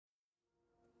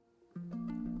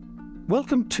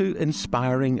Welcome to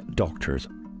Inspiring Doctors,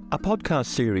 a podcast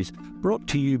series brought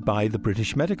to you by the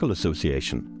British Medical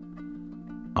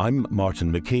Association. I'm Martin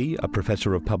McKee, a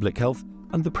Professor of Public Health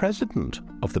and the President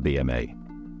of the BMA.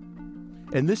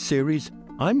 In this series,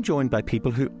 I'm joined by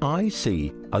people who I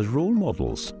see as role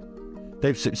models.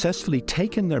 They've successfully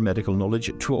taken their medical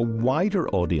knowledge to a wider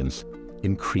audience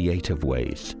in creative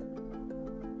ways.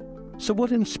 So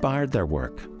what inspired their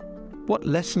work? What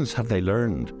lessons have they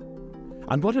learned?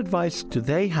 And what advice do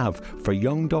they have for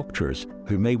young doctors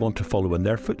who may want to follow in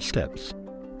their footsteps?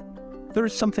 There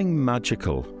is something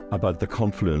magical about the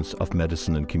confluence of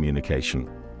medicine and communication.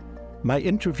 My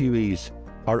interviewees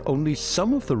are only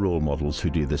some of the role models who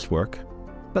do this work,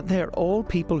 but they are all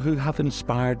people who have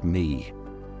inspired me.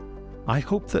 I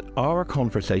hope that our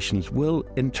conversations will,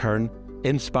 in turn,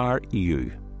 inspire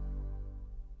you.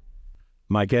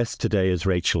 My guest today is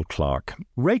Rachel Clarke.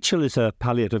 Rachel is a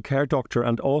palliative care doctor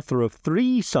and author of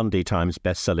 3 Sunday Times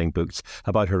best-selling books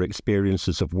about her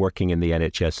experiences of working in the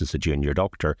NHS as a junior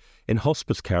doctor, in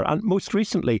hospice care and most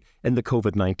recently in the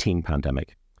COVID-19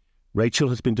 pandemic. Rachel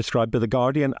has been described by The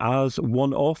Guardian as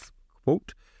one of,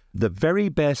 quote, the very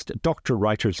best doctor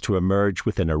writers to emerge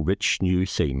within a rich new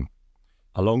scene.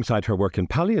 Alongside her work in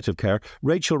palliative care,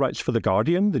 Rachel writes for The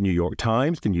Guardian, The New York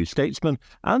Times, The New Statesman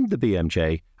and the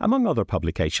BMJ, among other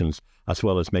publications, as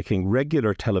well as making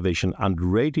regular television and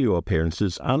radio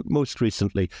appearances and most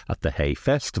recently at the Hay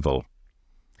Festival.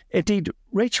 Indeed,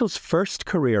 Rachel's first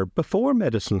career before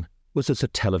medicine was as a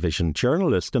television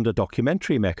journalist and a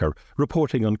documentary maker,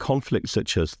 reporting on conflicts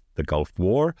such as the Gulf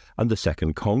War and the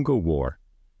Second Congo War.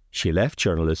 She left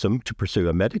journalism to pursue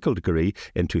a medical degree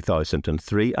in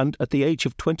 2003 and at the age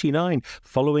of 29,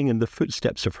 following in the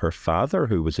footsteps of her father,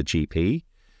 who was a GP,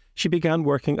 she began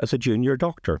working as a junior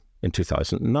doctor in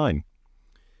 2009.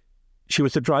 She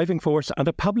was a driving force and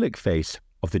a public face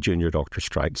of the junior doctor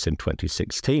strikes in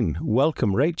 2016.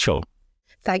 Welcome, Rachel.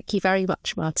 Thank you very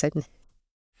much, Martin.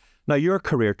 Now, your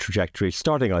career trajectory,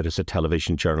 starting out as a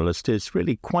television journalist, is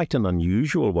really quite an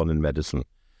unusual one in medicine.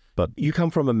 But you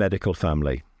come from a medical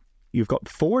family. You've got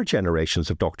 4 generations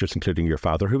of doctors, including your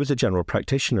father, who was a general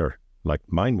practitioner, like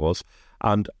mine was,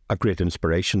 and a great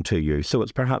inspiration to you. So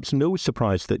it's perhaps no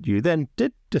surprise that you then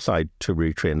did decide to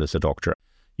retrain as a doctor.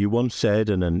 You once said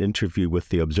in an interview with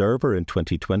The Observer in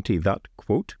 2020 that,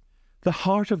 quote, the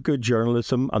heart of good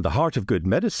journalism and the heart of good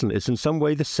medicine is in some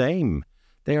way the same.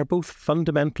 They are both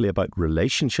fundamentally about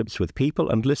relationships with people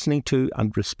and listening to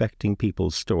and respecting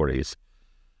people's stories.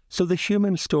 So the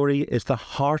human story is the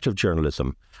heart of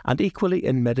journalism, and equally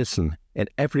in medicine, in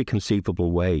every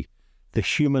conceivable way, the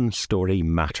human story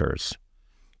matters.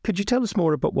 Could you tell us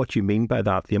more about what you mean by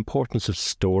that, the importance of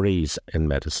stories in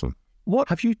medicine? What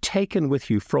have you taken with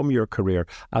you from your career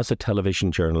as a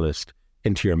television journalist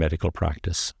into your medical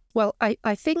practice? Well,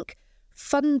 I think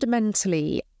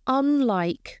fundamentally,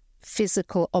 unlike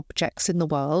physical objects in the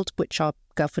world, which are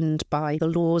governed by the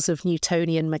laws of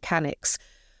Newtonian mechanics,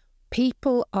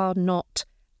 people are not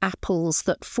apples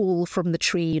that fall from the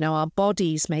tree. You know, our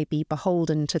bodies may be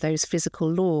beholden to those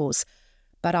physical laws,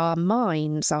 but our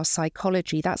minds, our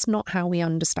psychology, that's not how we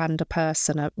understand a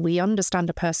person. We understand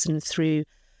a person through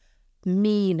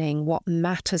meaning, what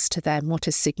matters to them, what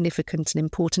is significant and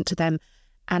important to them,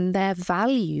 and their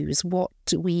values. What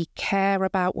do we care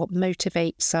about? What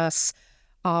motivates us?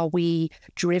 Are we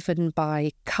driven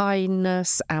by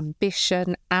kindness,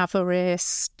 ambition,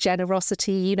 avarice,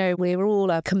 generosity? You know, we're all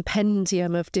a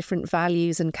compendium of different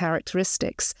values and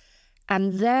characteristics.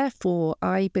 And therefore,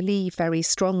 I believe very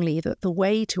strongly that the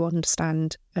way to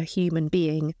understand a human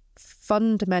being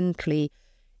fundamentally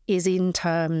is in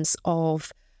terms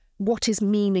of what is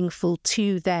meaningful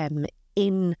to them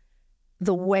in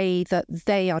the way that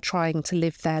they are trying to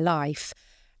live their life.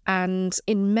 And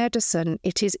in medicine,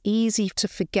 it is easy to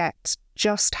forget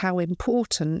just how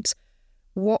important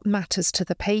what matters to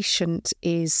the patient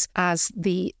is as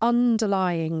the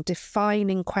underlying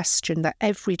defining question that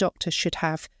every doctor should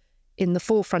have in the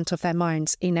forefront of their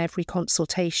minds in every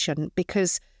consultation,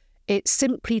 because it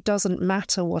simply doesn't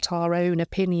matter what our own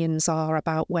opinions are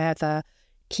about whether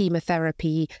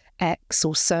chemotherapy X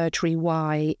or surgery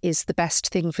Y is the best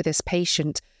thing for this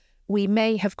patient. We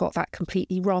may have got that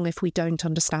completely wrong if we don't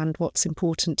understand what's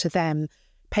important to them.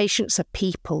 Patients are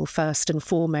people first and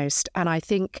foremost, and I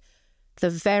think the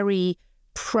very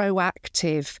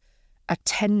proactive,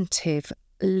 attentive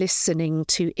listening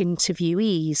to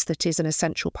interviewees that is an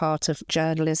essential part of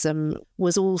journalism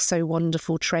was also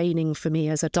wonderful training for me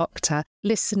as a doctor.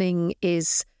 Listening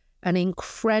is an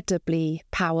incredibly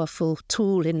powerful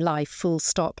tool in life, full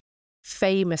stop.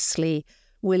 Famously,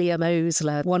 William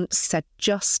Osler once said,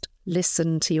 just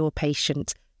listen to your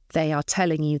patient. they are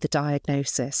telling you the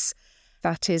diagnosis.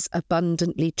 That is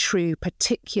abundantly true,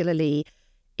 particularly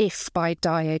if by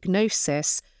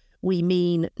diagnosis we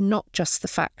mean not just the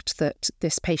fact that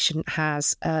this patient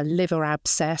has a liver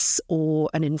abscess or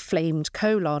an inflamed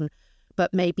colon,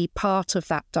 but maybe part of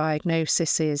that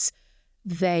diagnosis is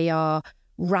they are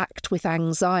racked with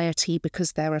anxiety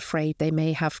because they're afraid they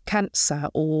may have cancer,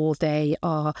 or they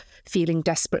are feeling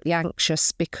desperately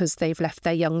anxious because they've left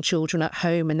their young children at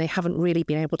home and they haven't really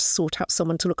been able to sort out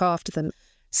someone to look after them.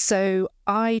 So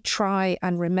I try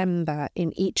and remember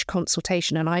in each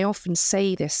consultation, and I often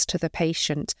say this to the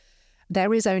patient,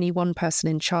 there is only one person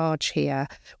in charge here.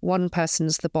 One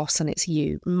person's the boss, and it's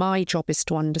you. My job is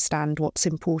to understand what's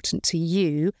important to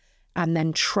you and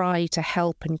then try to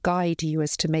help and guide you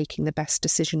as to making the best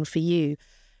decision for you.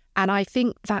 And I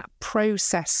think that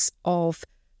process of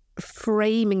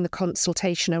framing the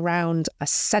consultation around a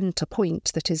centre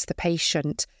point that is the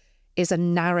patient is a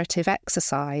narrative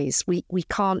exercise. We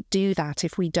can't do that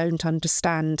if we don't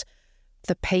understand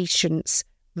the patient's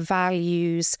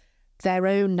values, their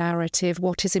own narrative,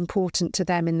 what is important to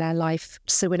them in their life.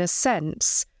 So in a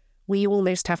sense, we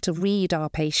almost have to read our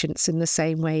patients in the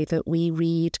same way that we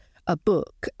read a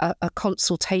book. A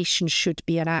consultation should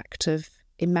be an act of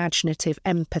imaginative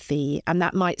empathy. And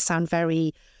that might sound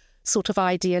very sort of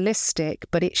idealistic,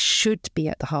 but it should be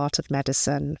at the heart of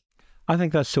medicine. I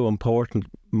think that's so important.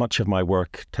 Much of my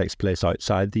work takes place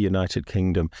outside the United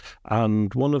Kingdom.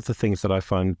 And one of the things that I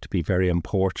found to be very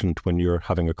important when you're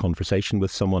having a conversation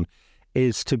with someone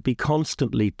is to be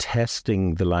constantly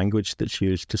testing the language that's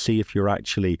used to see if you're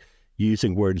actually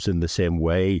using words in the same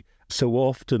way. So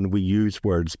often we use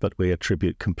words, but we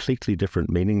attribute completely different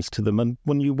meanings to them. And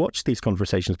when you watch these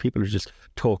conversations, people are just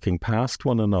talking past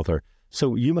one another.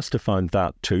 So you must have found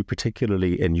that too,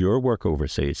 particularly in your work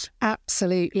overseas.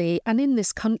 Absolutely. And in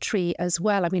this country as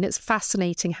well. I mean, it's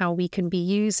fascinating how we can be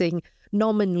using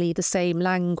nominally the same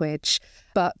language,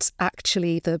 but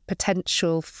actually the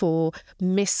potential for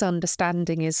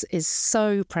misunderstanding is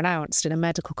so pronounced in a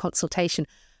medical consultation.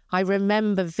 I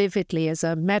remember vividly as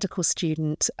a medical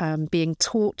student being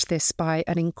taught this by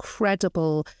an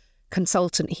incredible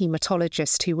consultant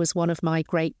haematologist who was one of my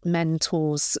great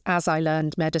mentors as I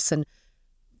learned medicine,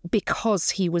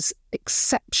 because he was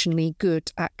exceptionally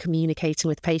good at communicating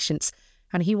with patients.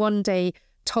 And he one day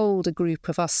told a group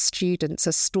of us students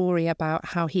a story about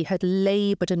how he had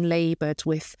laboured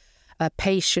with a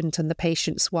patient and the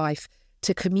patient's wife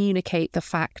to communicate the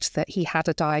fact that he had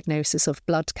a diagnosis of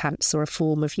blood cancer, a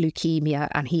form of leukemia,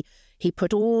 and he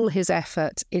put all his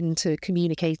effort into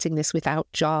communicating this without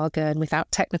jargon,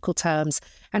 without technical terms,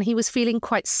 and he was feeling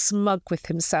quite smug with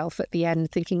himself at the end,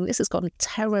 thinking, this has gone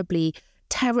terribly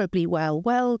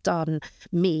well done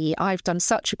me, I've done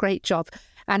such a great job.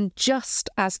 And just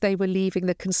as they were leaving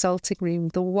the consulting room,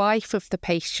 the wife of the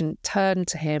patient turned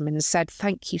to him and said,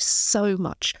 thank you so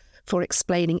much for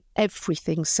explaining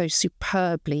everything so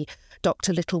superbly,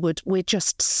 Dr. Littlewood. We're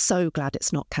just so glad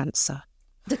it's not cancer.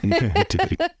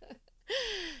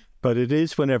 But it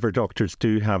is whenever doctors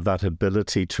do have that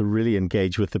ability to really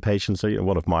engage with the patients.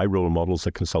 One of my role models,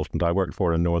 a consultant I worked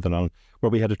for in Northern Ireland,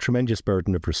 where we had a tremendous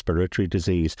burden of respiratory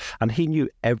disease. And he knew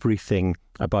everything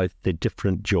about the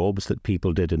different jobs that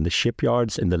people did in the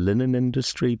shipyards, in the linen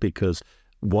industry, because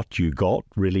what you got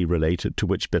really related to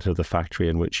which bit of the factory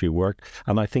in which you worked.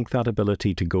 And I think that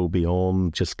ability to go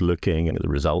beyond just looking at the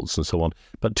results and so on,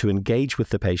 but to engage with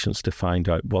the patients to find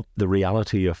out what the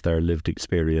reality of their lived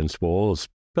experience was.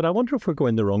 But I wonder if we're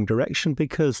going the wrong direction,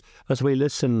 because as we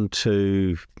listen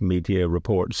to media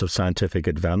reports of scientific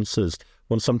advances,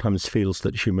 one sometimes feels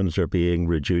that humans are being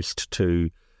reduced to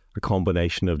a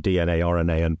combination of DNA,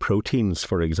 RNA and proteins,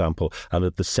 for example. And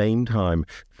at the same time,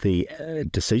 the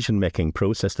decision-making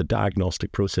process, the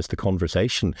diagnostic process, the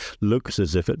conversation looks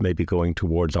as if it may be going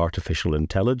towards artificial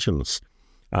intelligence.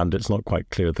 And it's not quite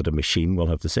clear that a machine will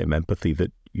have the same empathy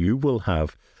that you will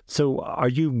have. So are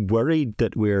you worried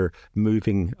that we're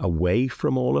moving away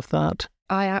from all of that?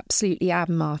 I absolutely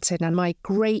am, Martin. And my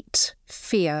great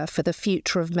fear for the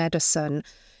future of medicine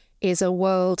is a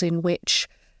world in which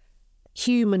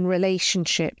human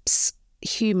relationships,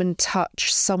 human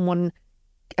touch,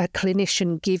 a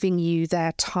clinician giving you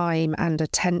their time and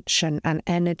attention and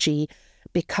energy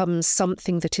becomes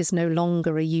something that is no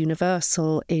longer a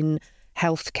universal in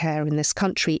healthcare in this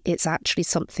country. It's actually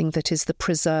something that is the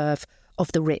preserve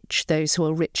of the rich, those who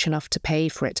are rich enough to pay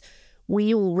for it.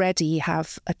 We already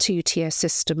have a two-tier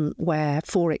system where,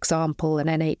 for example, an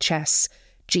NHS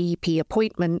GP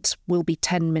appointment will be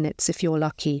 10 minutes if you're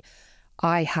lucky.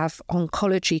 I have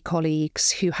oncology colleagues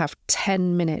who have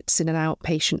 10 minutes in an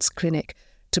outpatient's clinic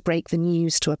to break the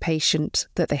news to a patient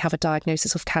that they have a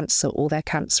diagnosis of cancer or their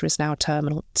cancer is now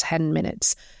terminal, 10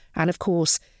 minutes. And of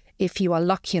course, if you are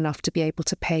lucky enough to be able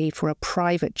to pay for a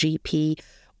private GP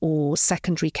or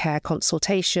secondary care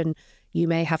consultation, you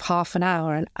may have half an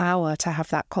hour to have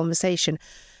that conversation.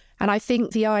 And I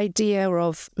think the idea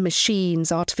of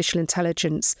machines, artificial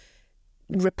intelligence,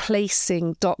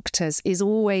 replacing doctors is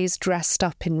always dressed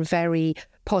up in very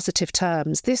positive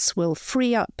terms. This will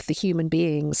free up the human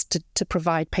beings to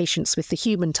provide patients with the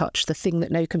human touch, the thing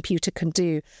that no computer can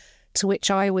do. To which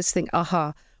I always think,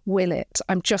 will it?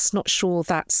 I'm just not sure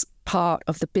that's part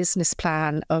of the business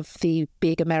plan of the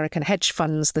big American hedge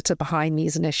funds that are behind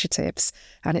these initiatives.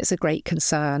 And it's a great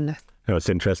concern. No, it's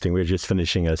interesting. We're just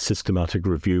finishing a systematic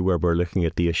review where we're looking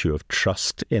at the issue of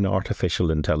trust in artificial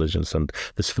intelligence and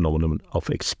this phenomenon of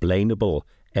explainable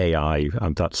AI,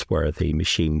 and that's where the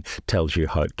machine tells you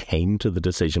how it came to the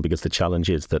decision, because the challenge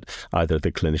is that either the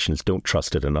clinicians don't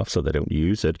trust it enough, so they don't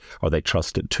use it, or they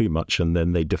trust it too much and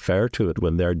then they defer to it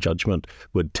when their judgment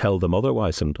would tell them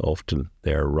otherwise, and often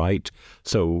they're right.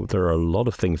 So there are a lot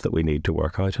of things that we need to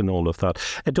work out in all of that.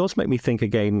 It does make me think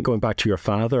again, going back to your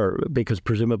father, because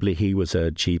presumably he was a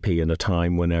GP in a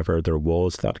time whenever there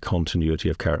was that continuity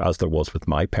of care, as there was with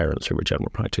my parents who were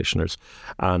general practitioners,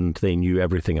 and they knew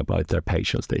everything about their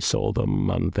patients. They saw them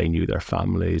and they knew their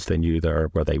families, they knew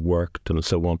where they worked and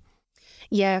so on.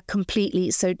 Yeah,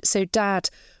 completely. So Dad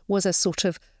was a sort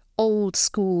of old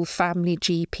school family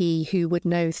GP who would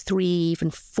know 3,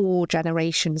 even 4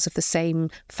 generations of the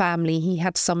same family. He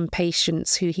had some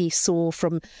patients who he saw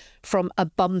from a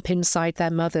bump inside their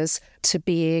mothers to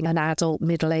being an adult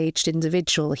middle-aged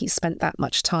individual. He spent that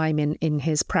much time in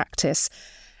his practice.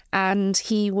 And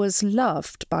he was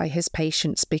loved by his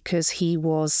patients because he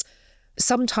was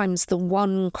sometimes the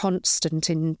one constant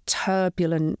in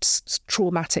turbulent,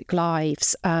 traumatic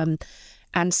lives.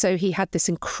 And so he had this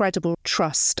incredible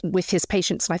trust with his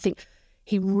patients. And I think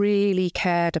he really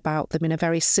cared about them in a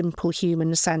very simple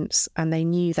human sense. And they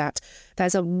knew that.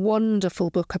 There's a wonderful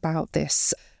book about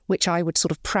this, which I would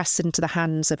sort of press into the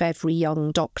hands of every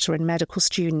young doctor and medical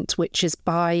student, which is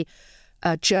by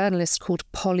a journalist called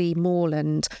Polly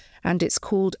Morland. And it's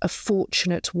called A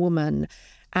Fortunate Woman.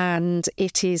 And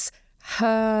it is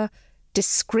her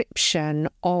description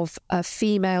of a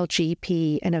female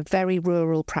GP in a very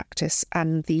rural practice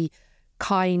and the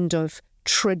kind of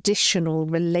traditional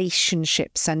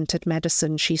relationship-centred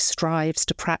medicine she strives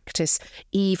to practice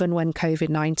even when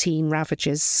COVID-19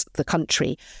 ravages the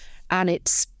country. And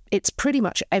it's pretty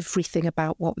much everything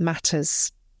about what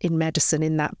matters in medicine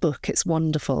in that book. It's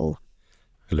wonderful.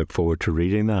 I look forward to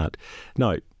reading that.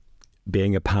 Now,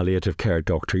 being a palliative care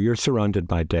doctor, you're surrounded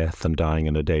by death and dying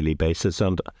on a daily basis,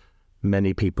 and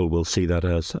many people will see that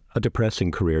as a depressing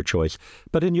career choice.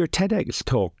 But in your TEDx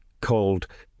talk called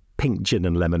Pink Gin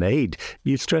and Lemonade,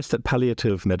 you stress that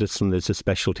palliative medicine is a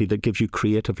specialty that gives you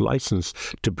creative license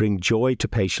to bring joy to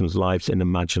patients' lives in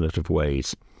imaginative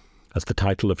ways. As the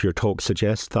title of your talk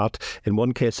suggests, that in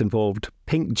one case involved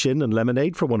pink gin and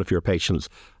lemonade for one of your patients,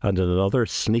 and in another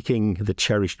sneaking the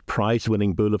cherished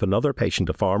prize-winning bull of another patient,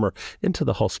 a farmer, into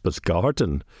the hospice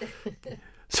garden.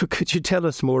 So could you tell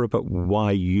us more about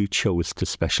why you chose to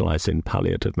specialise in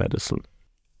palliative medicine?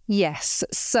 Yes.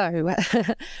 So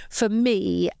for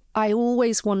me, I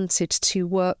always wanted to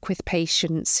work with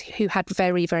patients who had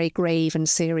very, very grave and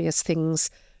serious things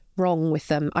wrong with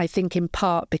them. I think in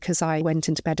part because I went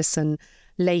into medicine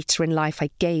later in life, I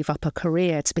gave up a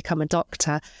career to become a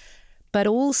doctor. But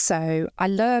also I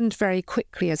learned very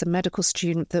quickly as a medical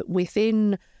student that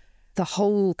within the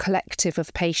whole collective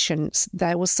of patients,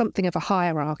 there was something of a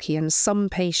hierarchy, and some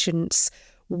patients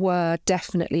were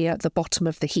definitely at the bottom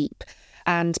of the heap.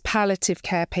 And palliative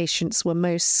care patients were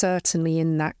most certainly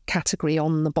in that category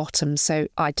on the bottom. So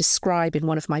I describe in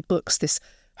one of my books this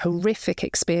horrific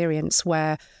experience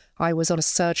where I was on a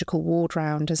surgical ward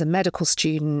round as a medical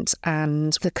student,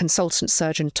 and the consultant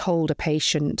surgeon told a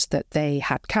patient that they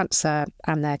had cancer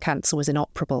and their cancer was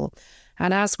inoperable.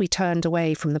 And as we turned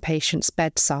away from the patient's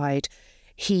bedside,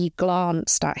 he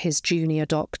glanced at his junior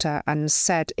doctor and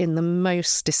said in the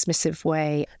most dismissive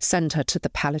way, "Send her to the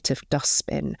palliative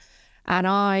dustbin." And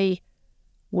I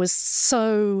was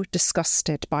so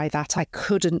disgusted by that. I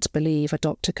couldn't believe a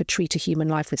doctor could treat a human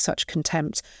life with such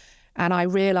contempt. And I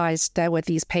realised there were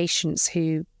these patients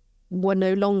who were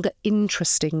no longer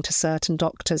interesting to certain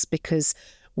doctors because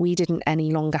we didn't any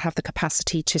longer have the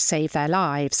capacity to save their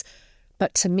lives.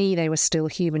 But to me, they were still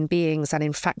human beings. And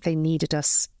in fact, they needed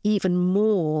us even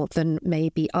more than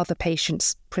maybe other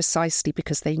patients precisely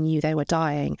because they knew they were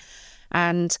dying.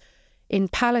 And in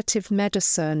palliative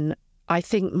medicine, I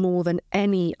think more than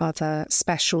any other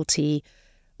specialty,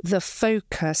 the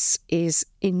focus is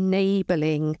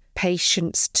enabling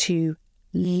patients to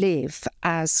live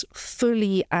as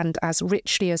fully and as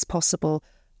richly as possible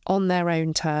on their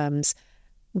own terms,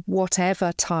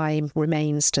 whatever time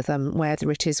remains to them, whether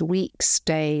it is weeks,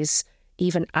 days,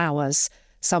 even hours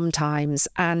sometimes.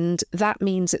 And that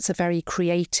means it's a very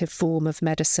creative form of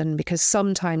medicine, because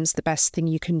sometimes the best thing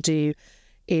you can do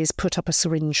is put up a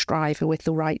syringe driver with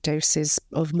the right doses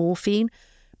of morphine.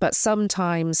 But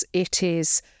sometimes it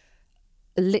is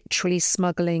literally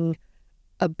smuggling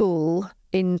a bull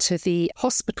into the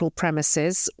hospital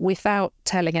premises without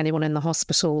telling anyone in the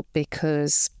hospital,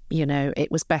 because, you know,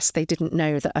 it was best they didn't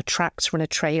know that a tractor and a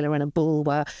trailer and a bull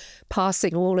were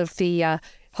passing all of the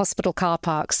hospital car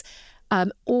parks,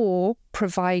 or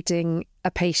providing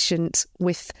a patient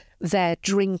with their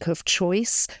drink of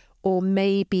choice, or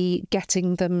maybe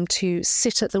getting them to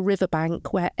sit at the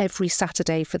riverbank where every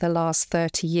Saturday for the last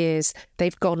 30 years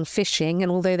they've gone fishing,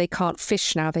 and although they can't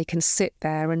fish now, they can sit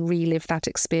there and relive that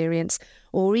experience.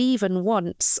 Or even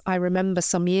once, I remember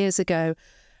some years ago,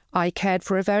 I cared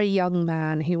for a very young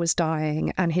man who was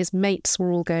dying, and his mates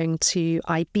were all going to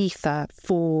Ibiza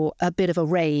for a bit of a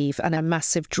rave and a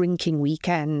massive drinking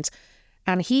weekend.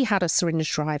 And he had a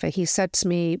syringe driver. He said to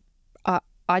me,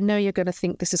 I know you're going to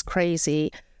think this is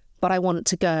crazy, but I want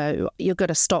to go. You're going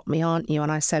to stop me, aren't you?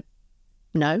 And I said,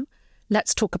 no,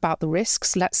 let's talk about the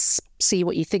risks. Let's see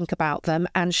what you think about them.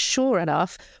 And sure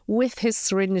enough, with his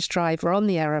syringe driver on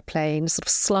the aeroplane, sort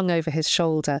of slung over his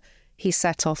shoulder, he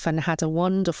set off and had a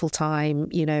wonderful time,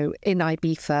 you know, in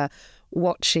Ibiza,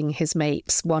 watching his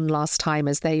mates one last time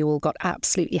as they all got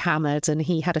absolutely hammered, and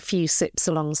he had a few sips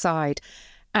alongside.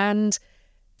 And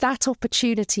that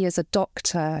opportunity as a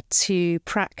doctor to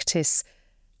practice,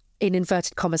 in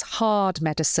inverted commas, hard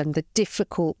medicine, the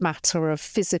difficult matter of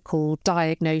physical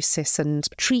diagnosis and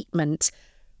treatment,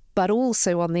 but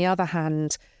also, on the other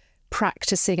hand,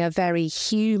 practicing a very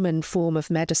human form of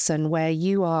medicine where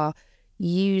you are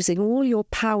using all your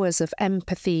powers of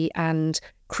empathy and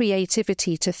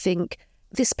creativity to think,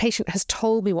 this patient has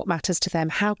told me what matters to them.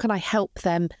 How can I help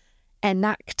them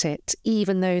enact it,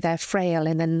 even though they're frail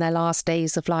and in their last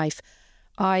days of life?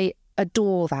 I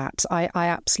adore that. I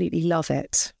absolutely love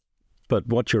it. But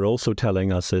what you're also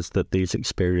telling us is that these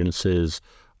experiences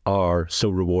are so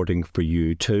rewarding for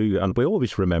you too. And we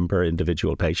always remember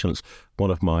individual patients.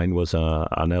 One of mine was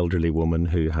an elderly woman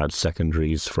who had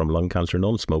secondaries from lung cancer,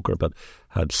 non-smoker, but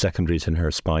had secondaries in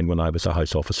her spine when I was a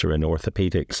house officer in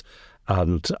orthopaedics.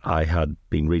 And I had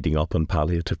been reading up on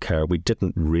palliative care. We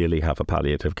didn't really have a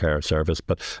palliative care service,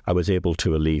 but I was able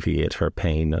to alleviate her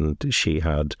pain, and she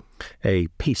had a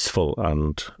peaceful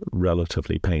and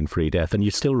relatively pain-free death. And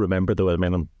you still remember, though, I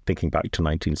mean, I'm thinking back to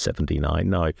 1979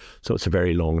 now, so it's a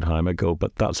very long time ago,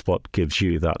 but that's what gives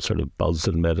you that sort of buzz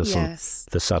in medicine, yes,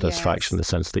 the satisfaction, the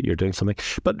sense that you're doing something.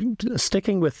 But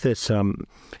sticking with this,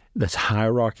 this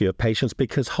hierarchy of patients,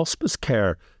 because hospice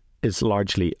care is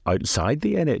largely outside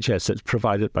the NHS. It's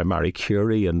provided by Marie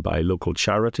Curie and by local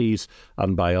charities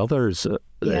and by others.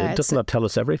 Doesn't that tell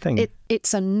us everything?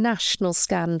 It's a national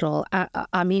scandal.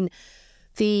 I mean,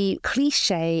 the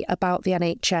cliche about the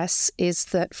NHS is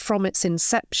that from its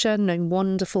inception and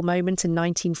wonderful moment in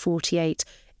 1948,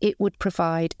 it would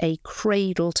provide a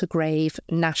cradle-to-grave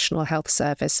national health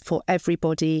service for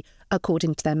everybody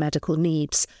according to their medical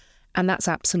needs. And that's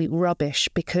absolute rubbish,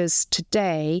 because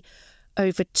today,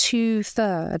 over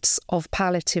 2/3 of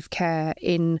palliative care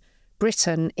in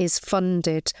Britain is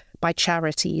funded by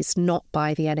charities, not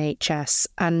by the NHS.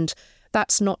 And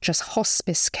that's not just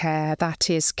hospice care, that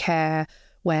is care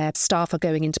where staff are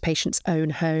going into patients'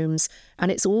 own homes.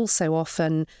 And it's also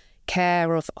often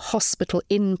care of hospital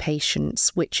inpatients,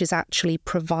 which is actually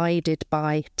provided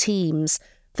by teams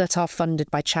that are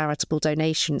funded by charitable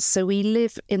donations. So we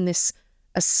live in this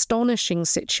astonishing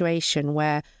situation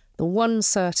where the one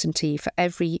certainty for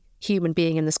every human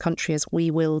being in this country is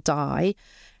we will die.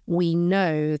 We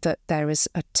know that there is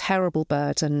a terrible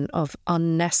burden of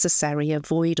unnecessary,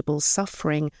 avoidable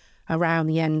suffering around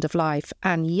the end of life.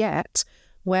 And yet,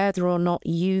 whether or not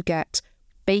you get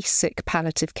basic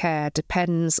palliative care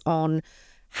depends on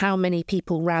how many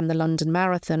people ran the London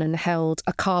Marathon and held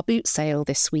a car boot sale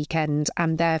this weekend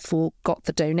and therefore got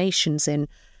the donations in.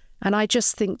 And I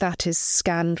just think that is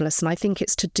scandalous. And I think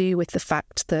it's to do with the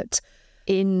fact that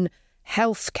in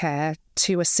healthcare,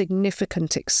 to a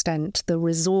significant extent, the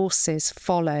resources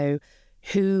follow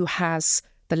who has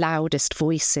the loudest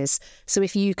voices. So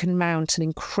if you can mount an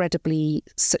incredibly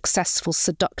successful,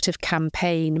 seductive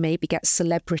campaign, maybe get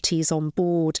celebrities on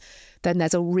board, then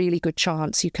there's a really good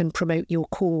chance you can promote your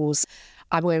cause.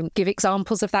 I won't give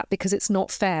examples of that because it's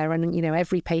not fair. And, you know,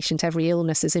 every patient, every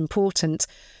illness is important.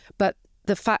 But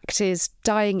the fact is,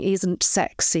 dying isn't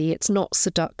sexy, it's not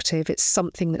seductive, it's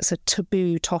something that's a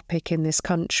taboo topic in this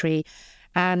country.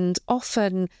 And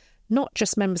often, not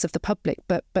just members of the public,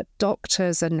 but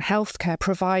doctors and healthcare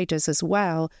providers as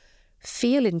well,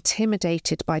 feel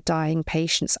intimidated by dying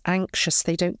patients, anxious.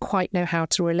 They don't quite know how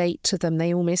to relate to them.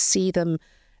 They almost see them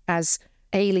as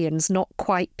aliens, not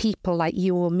quite people like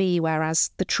you or me,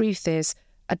 whereas the truth is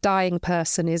a dying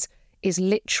person is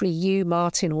literally you,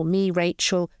 Martin, or me,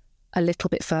 Rachel, a little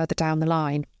bit further down the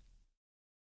line.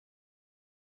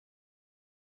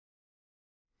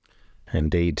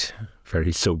 Indeed,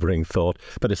 very sobering thought.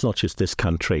 But it's not just this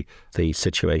country. The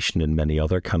situation in many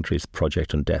other countries,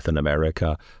 Project on Death in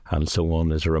America and so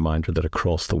on, is a reminder that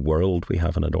across the world we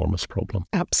have an enormous problem.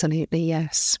 Absolutely,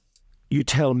 yes. You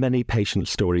tell many patient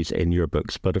stories in your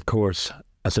books, but of course,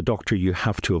 as a doctor, you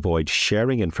have to avoid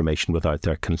sharing information without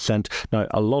their consent. Now,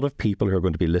 a lot of people who are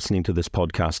going to be listening to this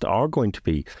podcast are going to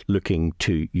be looking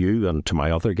to you and to my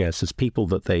other guests as people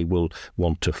that they will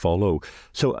want to follow.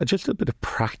 So just a bit of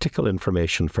practical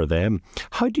information for them.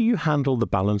 How do you handle the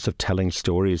balance of telling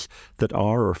stories that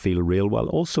are or feel real while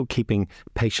also keeping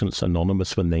patients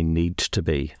anonymous when they need to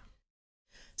be?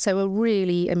 So a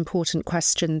really important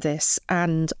question, this,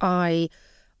 and I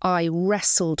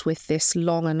wrestled with this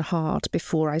long and hard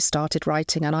before I started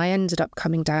writing, and I ended up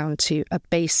coming down to a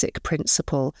basic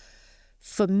principle.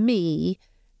 For me,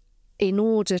 in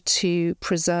order to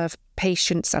preserve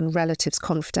patients' and relatives'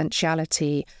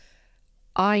 confidentiality,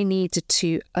 I needed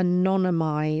to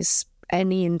anonymise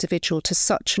any individual to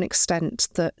such an extent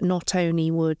that not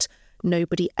only would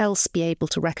nobody else be able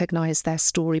to recognise their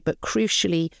story, but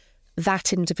crucially,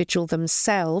 that individual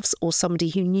themselves or somebody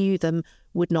who knew them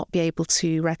would not be able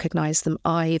to recognise them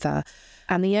either.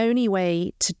 And the only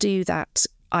way to do that,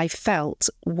 I felt,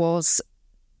 was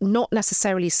not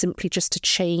necessarily simply just to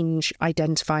change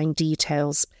identifying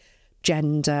details,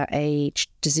 gender, age,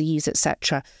 disease,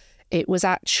 etc. It was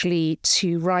actually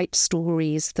to write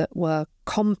stories that were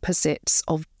composites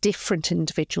of different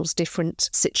individuals, different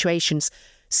situations,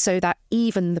 so that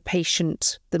even the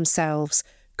patient themselves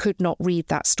could not read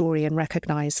that story and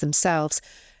recognise themselves.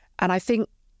 And I think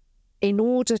in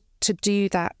order to do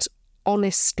that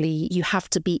honestly, you have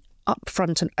to be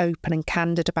upfront and open and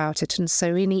candid about it. And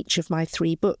so in each of my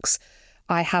 3 books,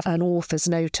 I have an author's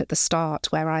note at the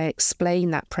start where I explain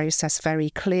that process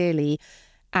very clearly,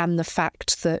 and the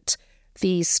fact that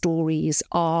these stories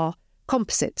are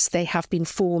composites. They have been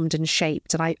formed and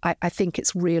shaped. And I think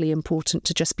it's really important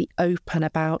to just be open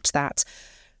about that.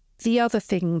 The other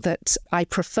thing that I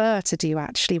prefer to do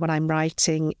actually when I'm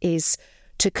writing is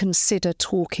to consider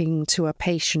talking to a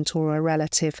patient or a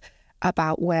relative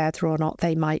about whether or not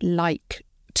they might like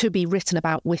to be written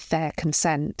about with their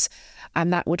consent.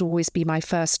 And that would always be my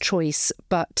first choice.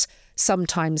 But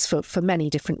sometimes for many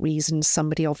different reasons,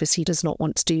 somebody obviously does not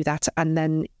want to do that. And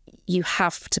then you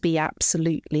have to be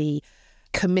absolutely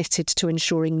committed to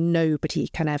ensuring nobody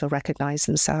can ever recognise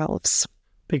themselves.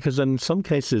 Because in some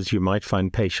cases you might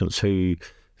find patients who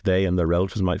they and their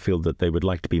relatives might feel that they would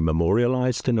like to be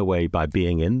memorialised in a way by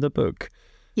being in the book.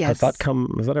 Yes.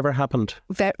 Has that ever happened?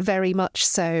 Very much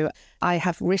so. I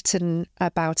have written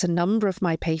about a number of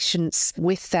my patients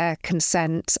with their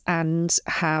consent and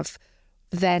have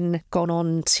then gone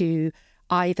on to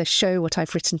either show what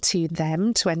I've written to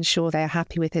them to ensure they're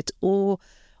happy with it, or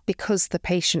because the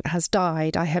patient has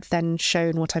died, I have then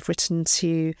shown what I've written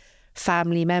to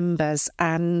family members,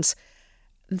 and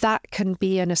that can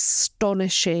be an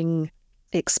astonishing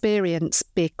experience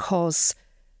because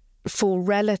for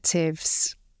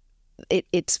relatives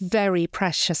it's very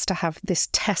precious to have this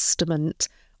testament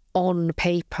on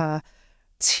paper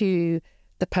to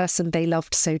the person they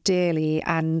loved so dearly.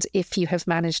 And if you have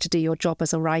managed to do your job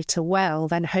as a writer well,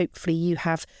 then hopefully you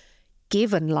have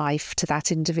given life to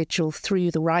that individual through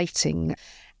the writing.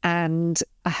 And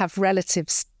I have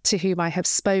relatives to whom I have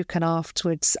spoken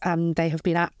afterwards, and they have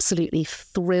been absolutely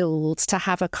thrilled to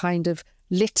have a kind of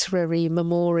literary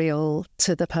memorial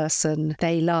to the person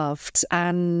they loved.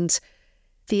 And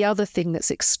the other thing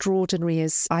that's extraordinary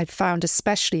is I've found,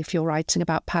 especially if you're writing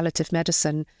about palliative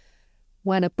medicine,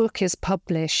 when a book is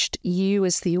published, you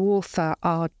as the author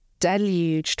are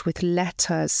deluged with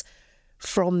letters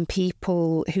from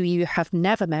people who you have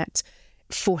never met,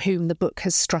 for whom the book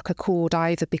has struck a chord,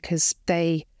 either because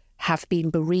they have been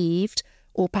bereaved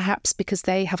or perhaps because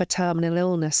they have a terminal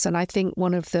illness. And I think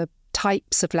one of the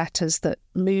types of letters that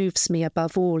moves me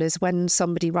above all is when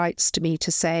somebody writes to me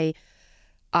to say,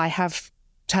 I have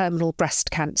terminal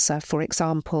breast cancer, for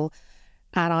example,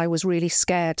 and I was really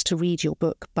scared to read your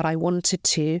book, but I wanted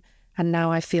to, and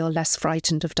now I feel less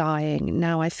frightened of dying.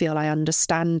 Now I feel I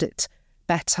understand it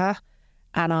better,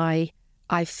 and I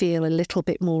I feel a little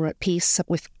bit more at peace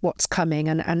with what's coming,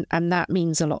 and that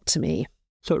means a lot to me.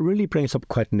 So it really brings up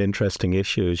quite an interesting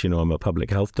issue. As you know, I'm a public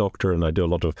health doctor and I do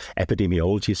a lot of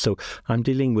epidemiology, so I'm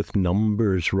dealing with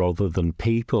numbers rather than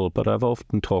people. But I've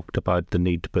often talked about the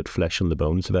need to put flesh on the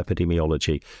bones of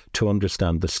epidemiology to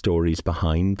understand the stories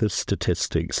behind the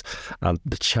statistics and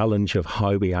the challenge of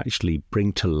how we actually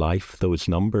bring to life those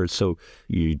numbers. So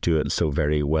you do it so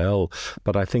very well.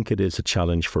 But I think it is a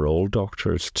challenge for all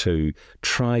doctors to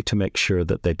try to make sure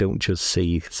that they don't just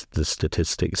see the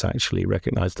statistics, actually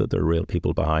recognise that there are real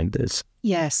people behind this.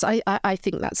 Yes, I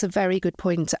think that's a very good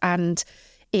point. And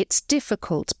it's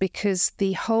difficult because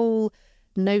the whole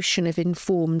notion of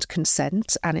informed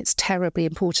consent, and it's terribly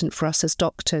important for us as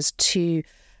doctors to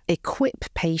equip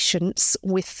patients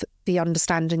with the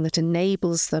understanding that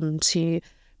enables them to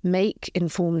make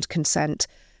informed consent,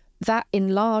 that in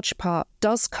large part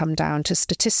does come down to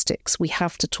statistics. We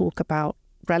have to talk about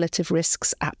relative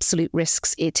risks, absolute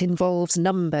risks. It involves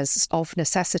numbers of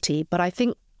necessity. But I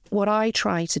think what I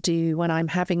try to do when I'm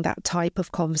having that type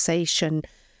of conversation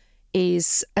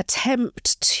is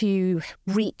attempt to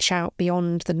reach out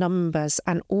beyond the numbers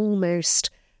and almost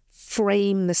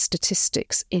frame the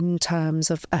statistics in terms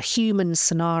of a human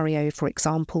scenario, for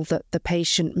example, that the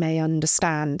patient may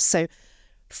understand. So,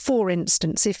 for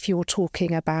instance, if you're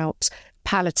talking about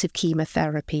palliative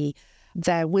chemotherapy,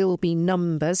 there will be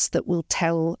numbers that will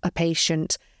tell a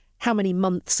patient how many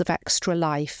months of extra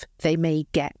life they may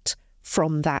get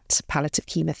from that palliative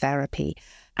chemotherapy.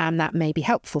 And that may be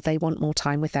helpful. They want more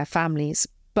time with their families.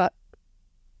 But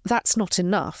that's not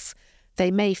enough.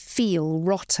 They may feel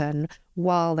rotten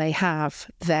while they have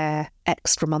their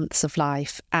extra months of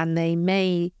life. And they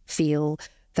may feel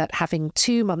that having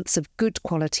 2 months of good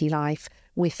quality life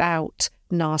without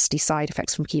nasty side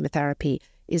effects from chemotherapy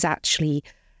is actually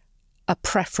a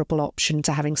preferable option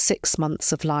to having 6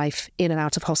 months of life in and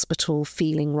out of hospital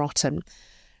feeling rotten.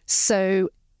 So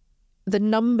the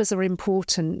numbers are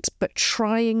important, but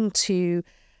trying to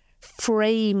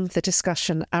frame the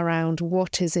discussion around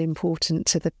what is important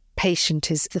to the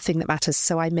patient is the thing that matters.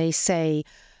 So I may say,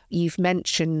 you've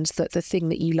mentioned that the thing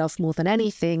that you love more than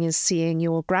anything is seeing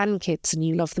your grandkids and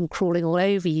you love them crawling all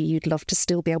over you. You'd love to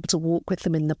still be able to walk with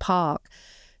them in the park.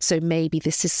 So maybe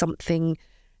this is something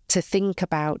to think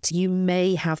about. You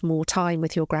may have more time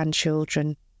with your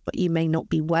grandchildren, but you may not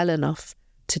be well enough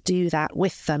to do that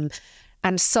with them.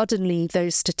 And suddenly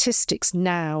those statistics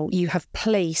now you have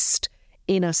placed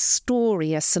in a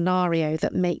story, a scenario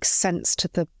that makes sense to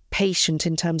the patient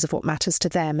in terms of what matters to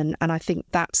them. And I think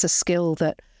that's a skill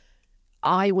that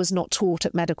I was not taught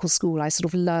at medical school. I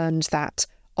sort of learned that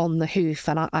on the hoof,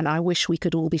 and I wish we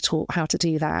could all be taught how to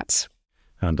do that.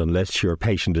 And unless your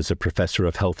patient is a professor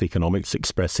of health economics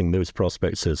expressing those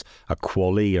prospects as a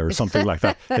QALY or something like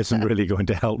that, isn't really going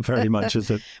to help very much,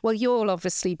 is it? Well, you'll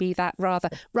obviously be that rather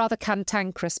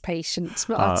cantankerous patient,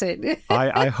 Martin.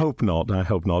 I hope not. I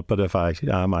hope not. But if I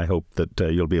am, I hope that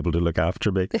you'll be able to look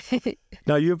after me.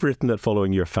 Now, you've written that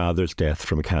following your father's death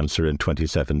from cancer in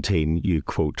 2017, you,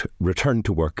 quote, returned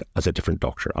to work as a different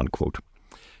doctor, unquote.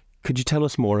 Could you tell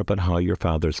us more about how your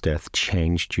father's death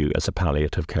changed you as a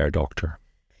palliative care doctor?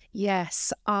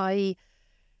 Yes, I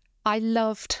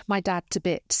loved my dad to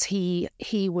bits. He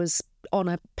was on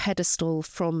a pedestal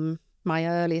from my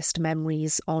earliest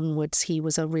memories onwards. He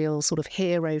was a real sort of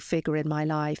hero figure in my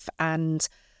life. And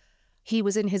he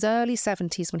was in his early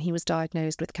 70s when he was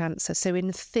diagnosed with cancer. So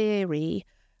in theory,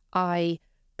 I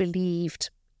believed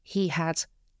he had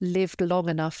lived long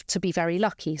enough to be very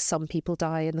lucky. Some people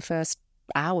die in the first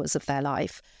hours of their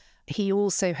life. He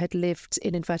also had lived,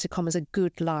 in inverted commas, a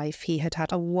good life. He had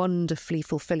had a wonderfully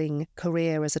fulfilling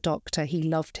career as a doctor. He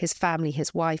loved his family,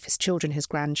 his wife, his children, his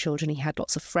grandchildren. He had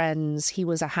lots of friends. He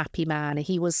was a happy man.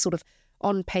 He was sort of,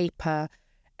 on paper,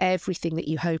 everything that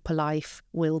you hope a life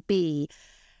will be.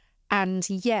 And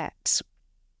yet,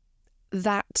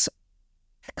 that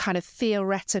kind of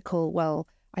theoretical, well,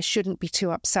 I shouldn't be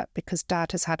too upset because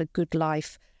Dad has had a good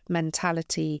life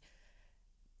mentality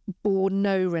bore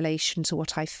no relation to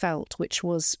what I felt, which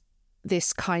was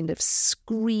this kind of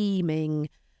screaming,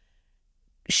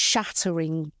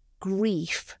 shattering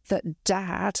grief that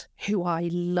Dad, who I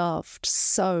loved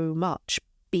so much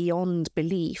beyond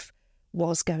belief,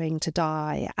 was going to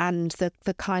die. And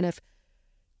the kind of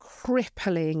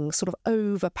crippling, sort of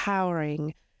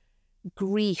overpowering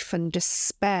grief and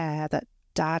despair that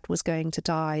Dad was going to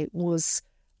die was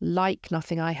like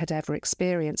nothing I had ever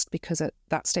experienced, because at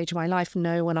that stage of my life,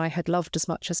 no one I had loved as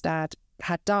much as Dad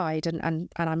had died, and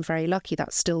I'm very lucky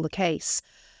that's still the case.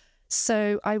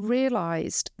 So I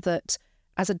realised that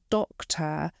as a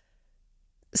doctor,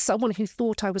 someone who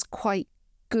thought I was quite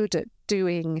good at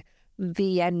doing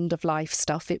the end of life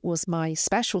stuff. It was my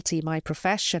specialty, my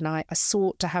profession. I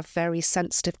sought to have very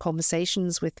sensitive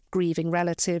conversations with grieving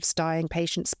relatives, dying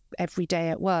patients every day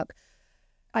at work.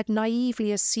 I'd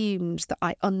naively assumed that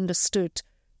I understood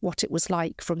what it was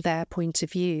like from their point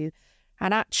of view.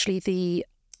 And actually the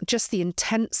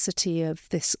intensity of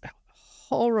this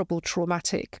horrible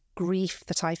traumatic grief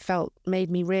that I felt made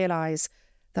me realise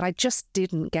that I just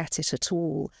didn't get it at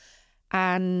all.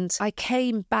 And I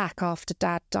came back after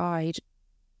Dad died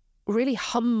really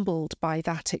humbled by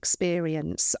that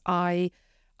experience. I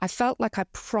felt like I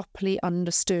properly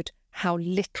understood how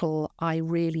little I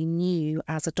really knew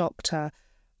as a doctor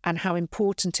and how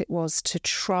important it was to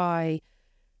try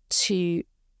to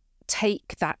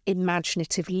take that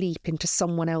imaginative leap into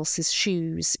someone else's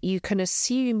shoes. You can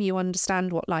assume you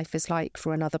understand what life is like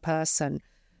for another person,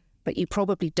 but you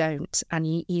probably don't, and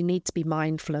you need to be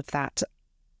mindful of that.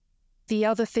 The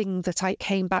other thing that I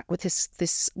came back with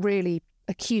this really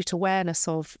acute awareness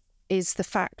of is the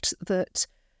fact that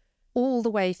all the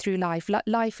way through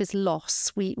life is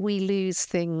loss. We lose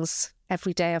things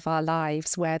every day of our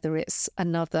lives, whether it's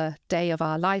another day of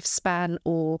our lifespan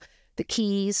or the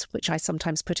keys, which I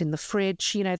sometimes put in the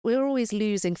fridge. You know, we're always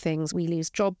losing things. We lose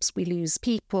jobs, we lose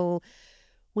people.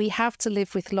 We have to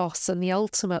live with loss, and the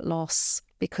ultimate loss,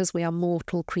 because we are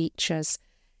mortal creatures,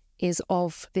 is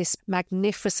of this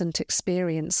magnificent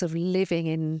experience of living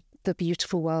in the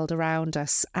beautiful world around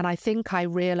us. And I think I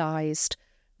realised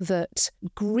that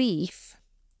grief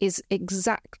is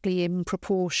exactly in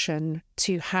proportion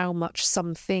to how much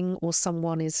something or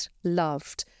someone is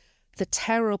loved. The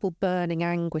terrible burning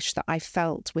anguish that I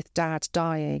felt with Dad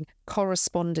dying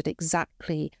corresponded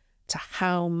exactly to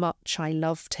how much I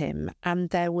loved him, and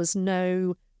there was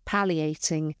no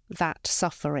palliating that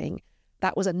suffering.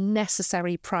 That was a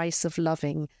necessary price of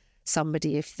loving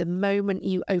somebody. If the moment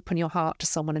you open your heart to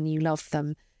someone and you love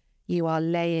them, you are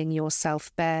laying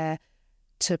yourself bare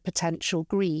to potential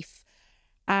grief.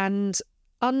 And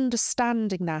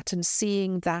understanding that and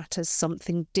seeing that as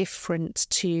something different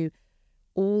to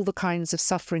all the kinds of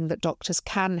suffering that doctors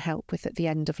can help with at the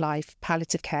end of life.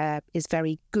 Palliative care is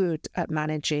very good at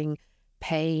managing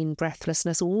pain,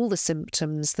 breathlessness, all the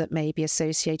symptoms that may be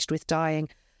associated with dying,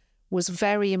 was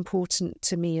very important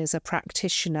to me as a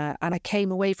practitioner. And I came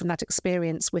away from that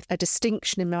experience with a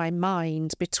distinction in my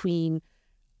mind between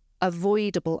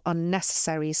avoidable,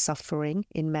 unnecessary suffering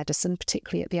in medicine,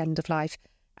 particularly at the end of life,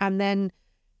 and then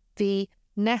the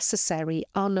necessary,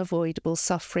 unavoidable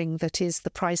suffering that is the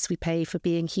price we pay for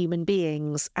being human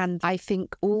beings. And I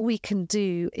think all we can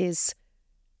do is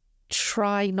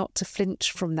try not to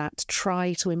flinch from that,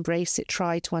 try to embrace it,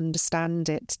 try to understand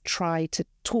it, try to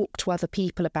talk to other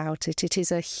people about it. It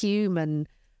is a human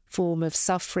form of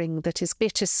suffering that is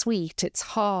bittersweet. It's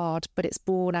hard, but it's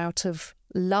born out of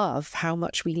love, how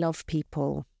much we love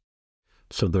people.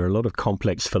 So there are a lot of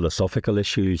complex philosophical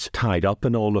issues tied up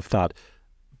in all of that.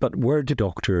 But where do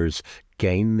doctors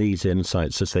gain these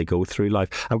insights as they go through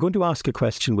life? I'm going to ask a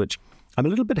question which I'm a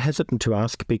little bit hesitant to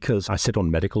ask because I sit on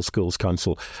Medical Schools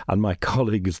Council and my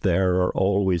colleagues there are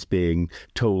always being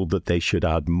told that they should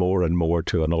add more and more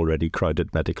to an already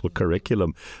crowded medical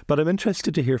curriculum. But I'm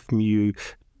interested to hear from you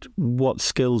what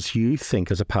skills you think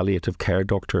as a palliative care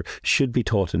doctor should be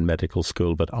taught in medical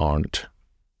school but aren't.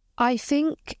 I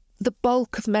think the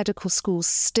bulk of medical schools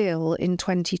still in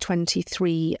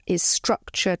 2023 is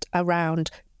structured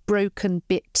around broken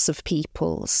bits of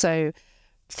people. So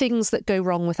things that go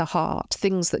wrong with a heart,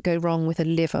 things that go wrong with a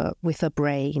liver, with a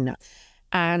brain.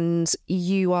 And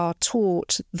you are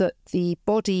taught that the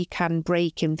body can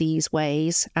break in these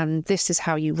ways, and this is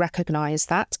how you recognise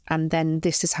that, and then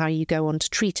this is how you go on to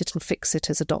treat it and fix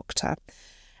it as a doctor.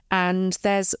 And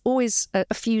there's always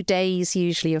a few days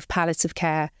usually of palliative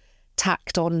care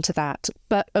tacked on to that.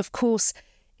 But of course,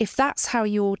 if that's how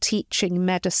you're teaching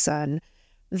medicine,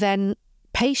 then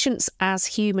patients as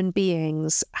human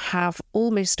beings have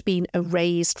almost been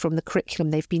erased from the curriculum.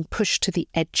 They've been pushed to the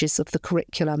edges of the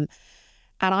curriculum.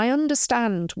 And I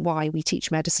understand why we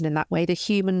teach medicine in that way. The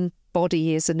human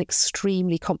body is an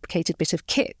extremely complicated bit of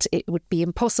kit. It would be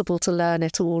impossible to learn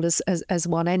it all as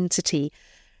one entity.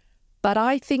 But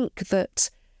I think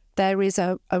that there is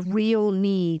a real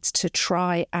need to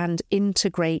try and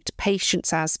integrate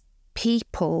patients as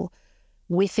people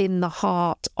within the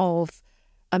heart of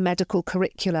a medical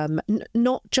curriculum,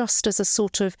 not just as a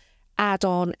sort of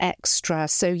add-on extra.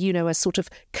 So, you know, a sort of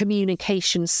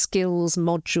communication skills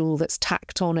module that's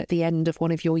tacked on at the end of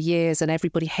one of your years and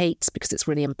everybody hates because it's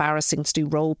really embarrassing to do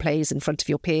role plays in front of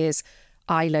your peers.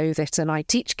 I loathe it, and I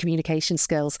teach communication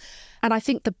skills. And I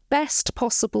think the best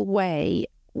possible way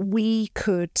we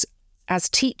could, as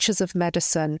teachers of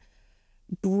medicine,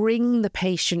 bring the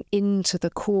patient into the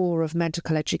core of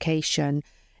medical education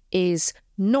is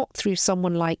not through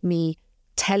someone like me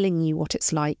telling you what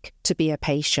it's like to be a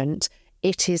patient.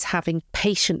 It is having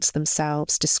patients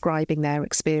themselves describing their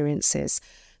experiences.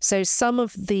 So some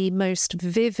of the most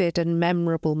vivid and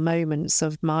memorable moments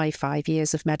of my 5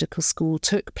 years of medical school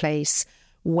took place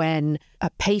when a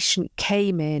patient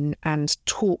came in and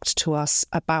talked to us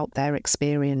about their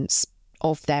experience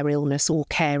of their illness or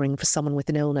caring for someone with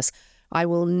an illness. I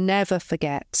will never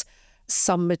forget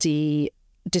somebody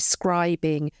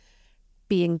describing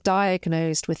being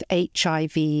diagnosed with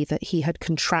HIV that he had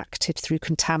contracted through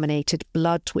contaminated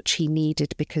blood, which he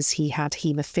needed because he had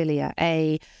haemophilia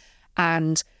A.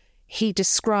 And he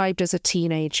described as a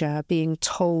teenager being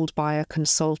told by a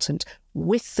consultant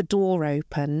with the door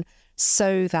open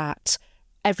so that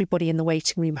everybody in the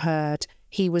waiting room heard,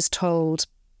 he was told,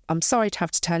 "I'm sorry to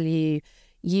have to tell you,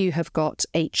 you have got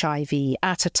HIV,"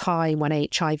 at a time when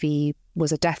HIV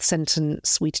was a death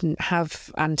sentence. We didn't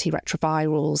have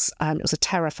antiretrovirals. It was a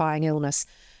terrifying illness.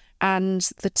 And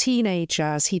the teenager,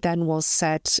 as he then was,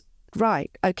 said,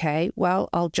 "Right, okay, well,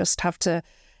 I'll just have to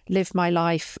live my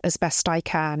life as best I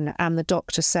can." And the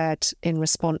doctor said in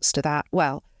response to that,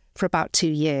 "Well, for about 2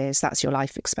 years, that's your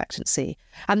life expectancy."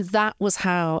 And that was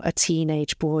how a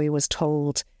teenage boy was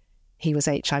told he was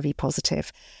HIV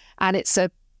positive. And it's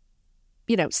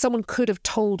someone could have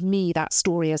told me that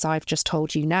story as I've just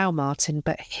told you now, Martin,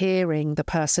 but hearing the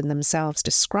person themselves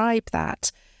describe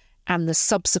that and the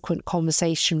subsequent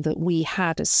conversation that we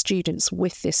had as students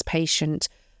with this patient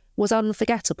was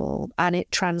unforgettable, and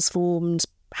it transformed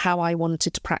how I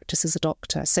wanted to practice as a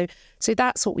doctor. So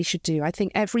that's what we should do. I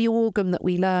think every organ that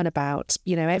we learn about,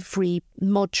 every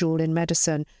module in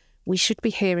medicine, we should be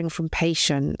hearing from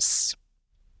patients.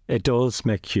 It does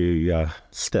make you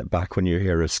step back when you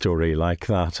hear a story like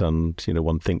that, and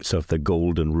one thinks of the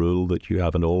golden rule that you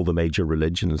have in all the major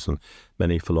religions and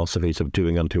many philosophies of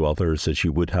doing unto others as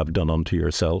you would have done unto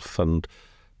yourself, and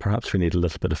perhaps we need a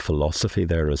little bit of philosophy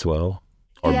there as well,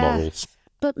 or morals.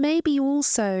 But maybe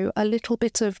also a little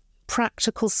bit of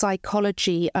practical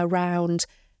psychology around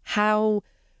how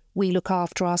we look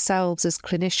after ourselves as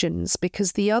clinicians,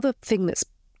 because the other thing that's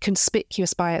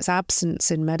conspicuous by its absence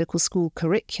in medical school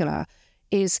curricula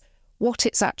is what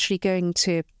it's actually going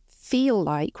to feel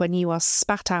like when you are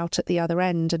spat out at the other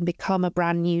end and become a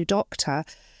brand new doctor.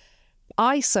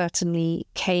 I certainly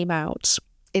came out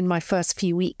in my first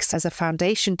few weeks as a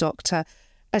foundation doctor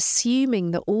assuming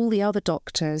that all the other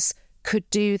doctors could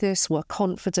do this, were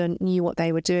confident, knew what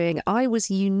they were doing. I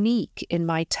was unique in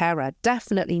my terror.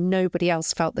 Definitely nobody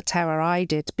else felt the terror I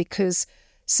did, because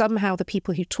somehow the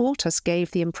people who taught us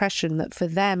gave the impression that for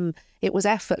them it was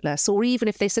effortless, or even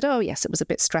if they said, "Oh yes, it was a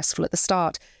bit stressful at the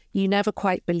start," you never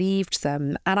quite believed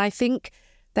them. And I think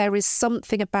there is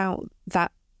something about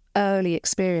that early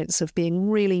experience of being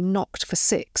really knocked for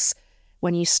six.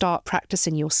 When you start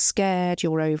practicing, you're scared,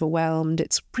 you're overwhelmed.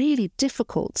 It's really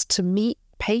difficult to meet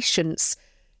patients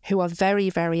who are very,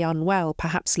 very unwell,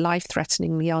 perhaps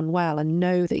life-threateningly unwell, and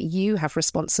know that you have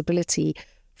responsibility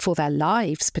for their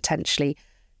lives potentially.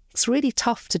 It's really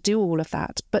tough to do all of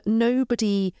that, but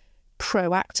nobody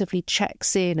proactively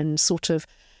checks in and sort of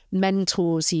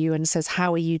mentors you and says,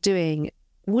 "How are you doing?"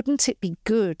 Wouldn't it be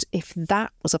good if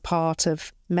that was a part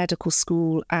of medical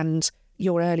school and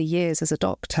your early years as a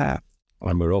doctor?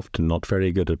 And we're often not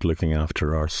very good at looking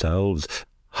after ourselves.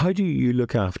 How do you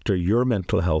look after your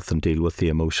mental health and deal with the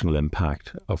emotional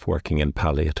impact of working in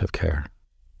palliative care?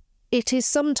 It is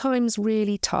sometimes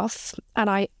really tough, and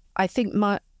I think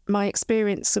my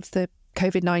experience of the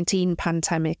COVID-19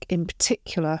 pandemic in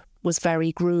particular was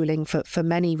very gruelling for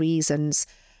many reasons.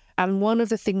 And one of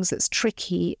the things that's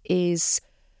tricky is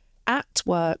at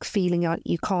work feeling like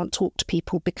you can't talk to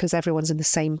people because everyone's in the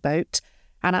same boat,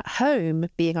 and at home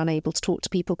being unable to talk to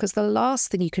people because the last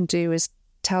thing you can do is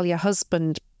tell your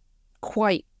husband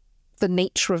quite the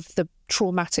nature of the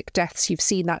traumatic deaths you've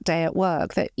seen that day at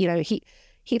work, that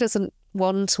he doesn't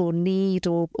want or need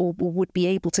or would be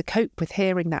able to cope with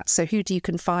hearing that. So who do you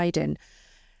confide in?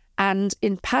 And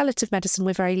in palliative medicine,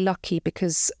 we're very lucky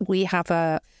because we have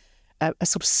a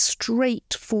sort of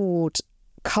straightforward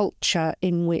culture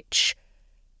in which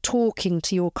talking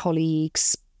to your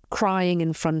colleagues, crying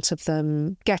in front of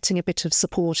them, getting a bit of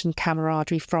support and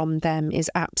camaraderie from them is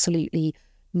absolutely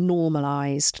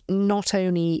normalised. Not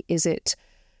only is it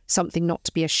something not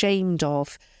to be ashamed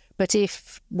of, but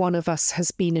if one of us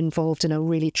has been involved in a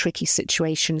really tricky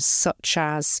situation, such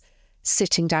as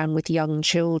sitting down with young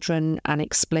children and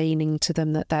explaining to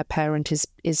them that their parent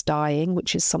is dying,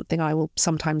 which is something I will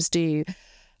sometimes do,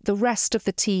 the rest of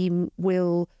the team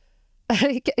will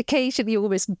occasionally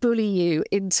almost bully you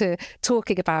into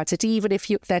talking about it, even if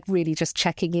they're really just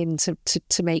checking in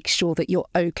to make sure that you're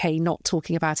okay not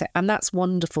talking about it. And that's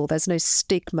wonderful. There's no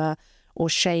stigma or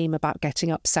shame about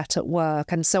getting upset at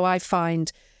work. And so I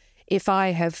find if I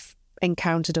have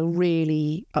encountered a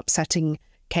really upsetting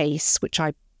case, which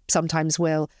I sometimes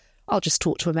will, I'll just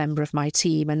talk to a member of my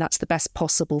team, and that's the best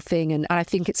possible thing. And I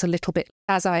think it's a little bit,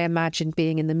 as I imagine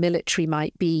being in the military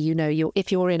might be,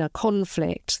 if you're in a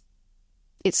conflict,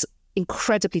 it's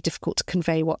incredibly difficult to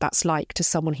convey what that's like to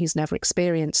someone who's never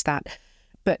experienced that.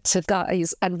 But to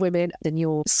guys and women in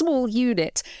your small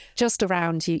unit just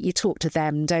around you, you talk to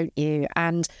them, don't you?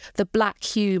 And the black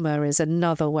humour is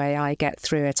another way I get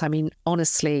through it. I mean,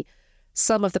 honestly,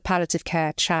 some of the palliative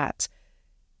care chat,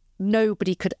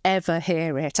 nobody could ever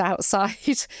hear it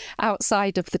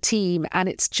outside of the team. And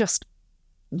it's just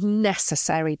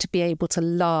necessary to be able to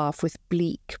laugh with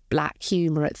bleak black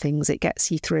humour at things. It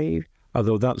gets you through.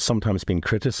 Although that's sometimes been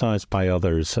criticised by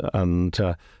others, and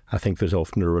I think there's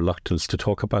often a reluctance to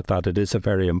talk about that. It is a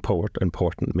very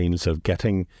important means of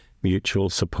getting mutual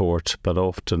support, but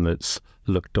often it's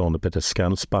looked on a bit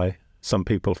askance by some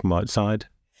people from outside.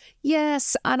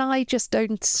 Yes, and I just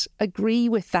don't agree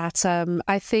with that.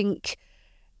 I think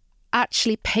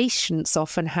actually patients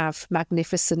often have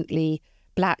magnificently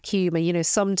black humour.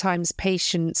 Sometimes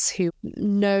patients who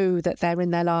know that they're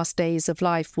in their last days of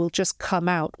life will just come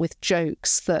out with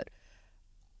jokes that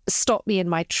stop me in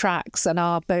my tracks and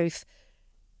are both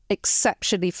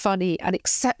exceptionally funny and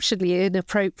exceptionally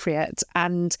inappropriate.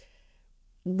 And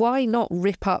why not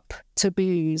rip up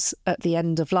taboos at the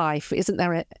end of life? Isn't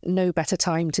there no better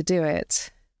time to do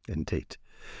it? Indeed.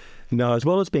 Now, as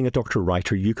well as being a doctor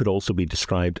writer, you could also be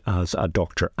described as a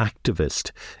doctor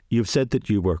activist. You've said that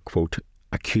you were, quote,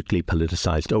 acutely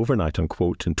politicised overnight,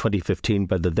 unquote, in 2015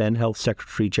 by the then Health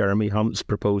Secretary Jeremy Hunt's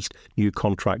proposed new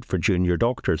contract for junior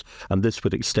doctors, and this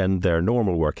would extend their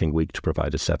normal working week to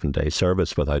provide a 7-day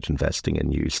service without investing in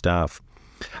new staff.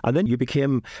 And then you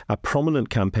became a prominent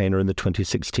campaigner in the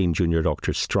 2016 junior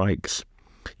doctors' strikes.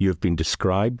 You've been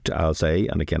described as a,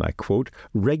 and again I quote,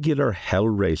 regular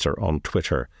hellraiser on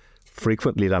Twitter,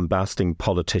 frequently lambasting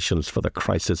politicians for the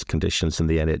crisis conditions in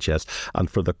the NHS and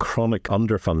for the chronic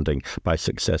underfunding by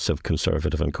successive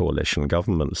Conservative and coalition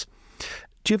governments.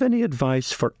 Do you have any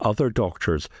advice for other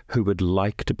doctors who would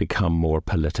like to become more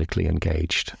politically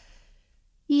engaged?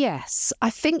 Yes, I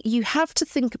think you have to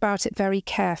think about it very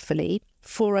carefully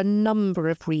for a number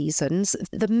of reasons.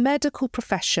 The medical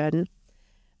profession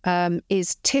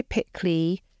is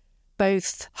typically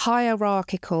both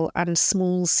hierarchical and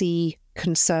small c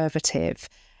conservative.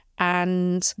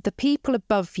 And the people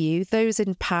above you, those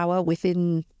in power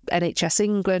within NHS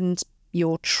England,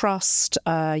 your trust,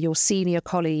 your senior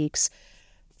colleagues,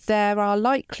 there are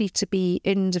likely to be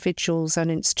individuals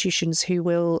and institutions who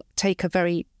will take a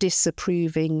very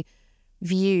disapproving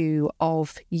view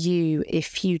of you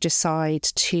if you decide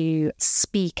to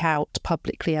speak out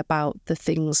publicly about the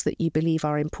things that you believe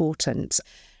are important.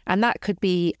 And that could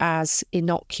be as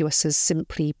innocuous as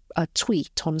simply a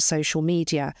tweet on social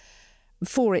media.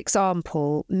 For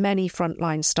example, many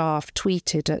frontline staff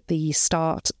tweeted at the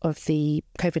start of the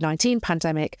COVID-19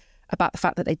 pandemic about the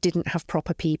fact that they didn't have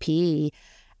proper PPE.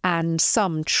 And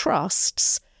some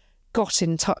trusts got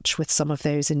in touch with some of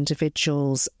those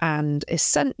individuals and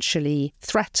essentially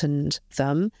threatened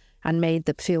them and made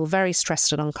them feel very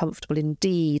stressed and uncomfortable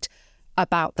indeed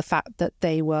about the fact that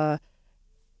they were,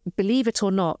 believe it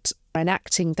or not,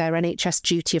 enacting their NHS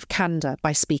duty of candour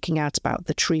by speaking out about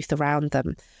the truth around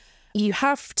them. You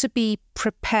have to be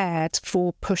prepared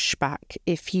for pushback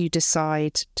if you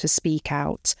decide to speak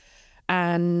out.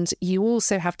 And you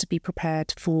also have to be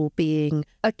prepared for being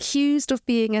accused of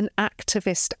being an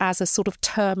activist as a sort of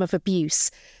term of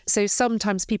abuse. So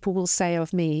sometimes people will say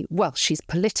of me, well, she's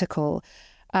political,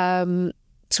 to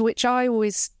which I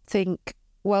always think,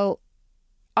 well,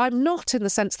 I'm not in the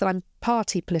sense that I'm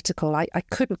party political. I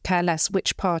couldn't care less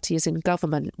which party is in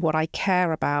government. What I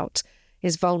care about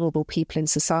is vulnerable people in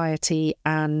society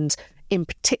and, in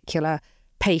particular,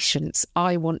 patients.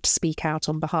 I want to speak out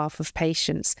on behalf of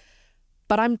patients.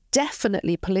 But I'm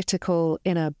definitely political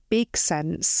in a big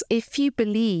sense. If you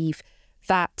believe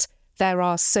that there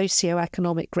are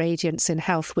socioeconomic gradients in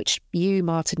health, which you,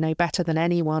 Martin, know better than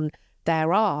anyone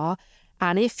there are,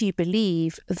 and if you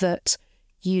believe that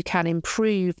you can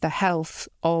improve the health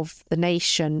of the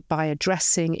nation by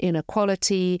addressing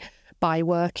inequality, by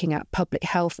working at public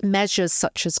health measures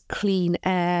such as clean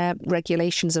air,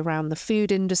 regulations around the food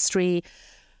industry,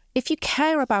 if you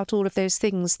care about all of those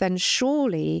things, then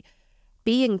surely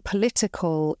being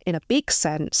political in a big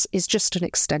sense is just an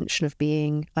extension of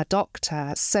being a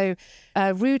doctor. So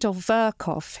Rudolf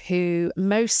Virchow, who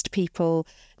most people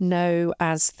know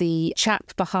as the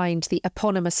chap behind the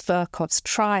eponymous Virchow's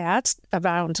triad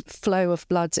around flow of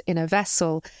blood in a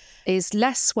vessel, is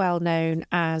less well known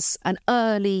as an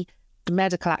early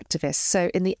medical activist.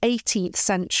 So in the 18th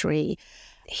century,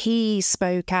 he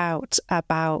spoke out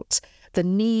about the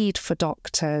need for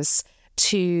doctors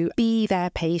to be their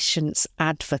patients'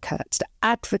 advocate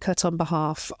on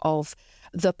behalf of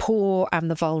the poor and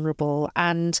the vulnerable.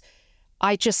 And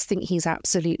I just think he's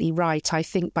absolutely right. I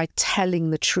think by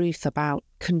telling the truth about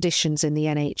conditions in the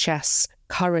NHS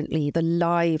currently, the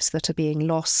lives that are being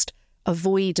lost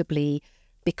avoidably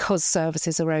because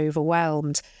services are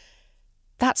overwhelmed,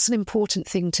 that's an important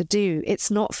thing to do.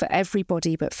 It's not for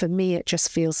everybody, but for me, it just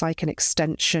feels like an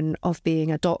extension of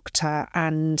being a doctor.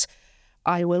 And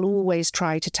I will always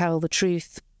try to tell the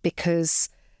truth because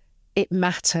it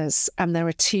matters. And there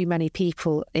are too many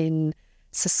people in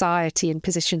society in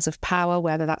positions of power,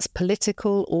 whether that's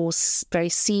political or very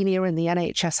senior in the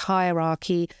NHS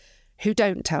hierarchy, who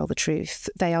don't tell the truth.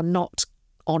 They are not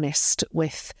honest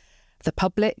with the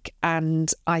public.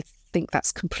 And I think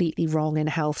that's completely wrong in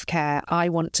healthcare. I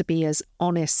want to be as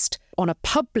honest on a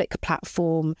public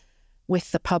platform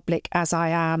with the public as I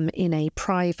am in a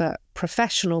private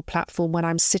professional platform when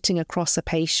I'm sitting across a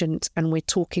patient and we're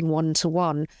talking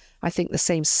one-to-one. I think the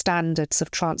same standards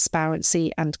of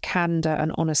transparency and candour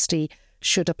and honesty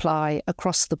should apply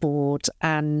across the board.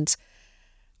 And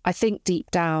I think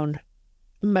deep down,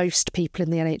 most people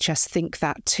in the NHS think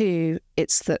that too.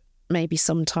 It's that maybe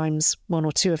sometimes one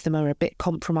or two of them are a bit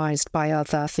compromised by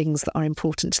other things that are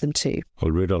important to them too.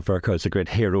 Well, Rudolf Virchow is a great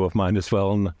hero of mine as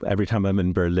well. And every time I'm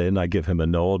in Berlin, I give him a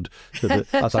nod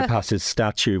as I pass his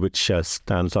statue, which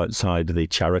stands outside the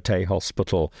Charité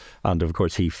Hospital. And of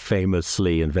course, he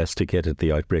famously investigated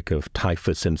the outbreak of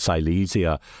typhus in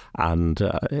Silesia. And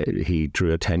he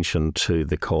drew attention to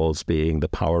the cause being the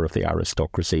power of the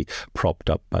aristocracy propped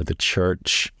up by the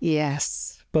church.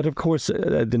 Yes. But of course,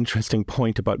 an interesting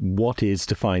point about what is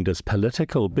defined as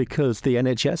political, because the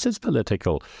NHS is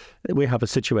political. We have a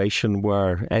situation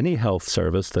where any health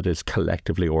service that is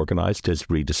collectively organised is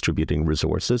redistributing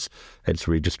resources. It's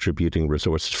redistributing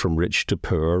resources from rich to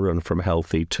poor and from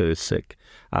healthy to sick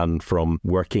and from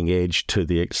working age to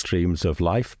the extremes of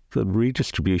life. The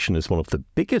redistribution is one of the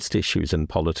biggest issues in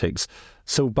politics.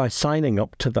 So by signing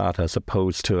up to that as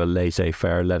opposed to a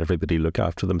laissez-faire, let everybody look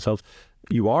after themselves,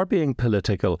 you are being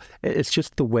political. It's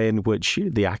just the way in which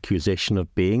the accusation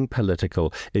of being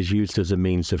political is used as a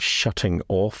means of shutting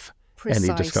off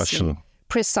any discussion.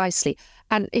 Precisely.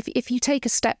 And if you take a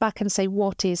step back and say,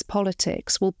 what is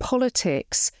politics? Well,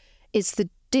 politics is the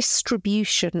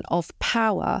distribution of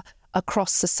power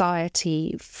across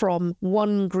society from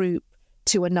one group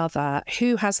to another.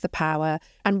 Who has the power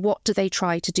and what do they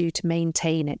try to do to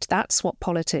maintain it? That's what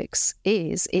politics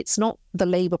is. It's not the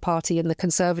Labour Party and the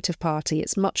Conservative Party.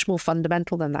 It's much more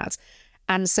fundamental than that.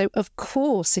 And so, of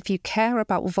course, if you care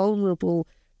about vulnerable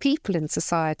people in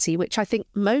society, which I think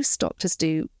most doctors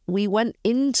do, we went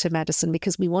into medicine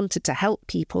because we wanted to help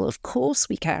people. Of course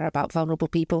we care about vulnerable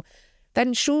people.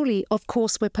 Then surely, of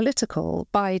course, we're political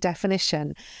by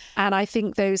definition. And I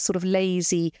think those sort of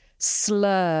lazy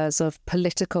slurs of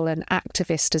political and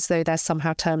activist as though they're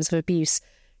somehow terms of abuse,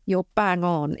 you're bang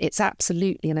on. It's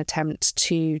absolutely an attempt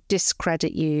to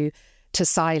discredit you, to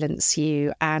silence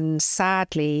you. And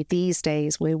sadly, these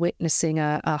days, we're witnessing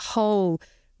a whole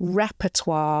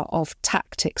repertoire of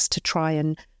tactics to try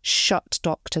and shut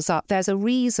doctors up. There's a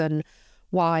reason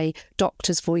why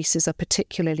doctors' voices are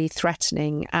particularly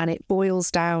threatening, and it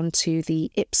boils down to the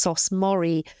Ipsos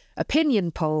Mori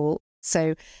opinion poll.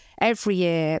 So every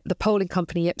year, the polling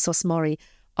company Ipsos Mori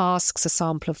asks a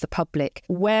sample of the public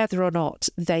whether or not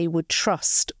they would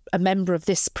trust a member of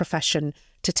this profession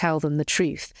to tell them the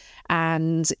truth.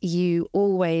 And you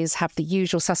always have the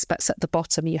usual suspects at the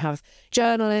bottom. You have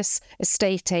journalists,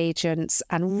 estate agents,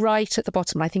 and right at the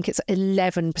bottom, I think it's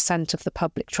 11% of the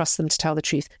public trust them to tell the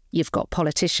truth. You've got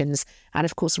politicians. And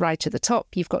of course, right at the top,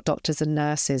 you've got doctors and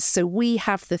nurses. So we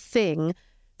have the thing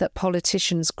that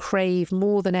politicians crave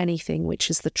more than anything, which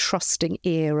is the trusting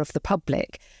ear of the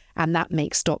public. And that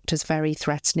makes doctors very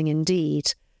threatening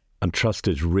indeed. And trust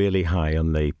is really high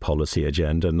on the policy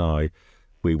agenda now.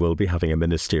 We will be having a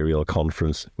ministerial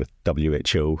conference with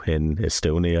WHO in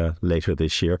Estonia later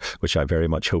this year, which I very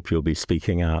much hope you'll be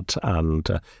speaking at. And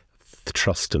growth,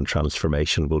 trust and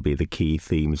transformation will be the key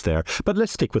themes there. But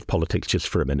let's stick with politics just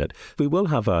for a minute. We will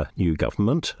have a new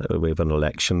government. We have an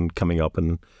election coming up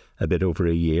in a bit over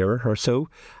a year or so.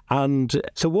 And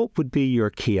so what would be your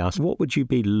key ask? What would you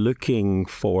be looking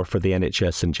for the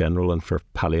NHS in general and for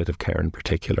palliative care in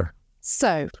particular?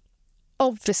 So,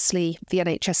 obviously, the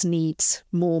NHS needs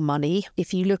more money.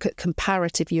 If you look at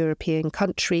comparative European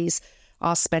countries,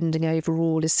 our spending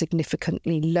overall is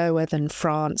significantly lower than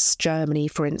France, Germany,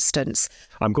 for instance.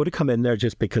 I'm going to come in there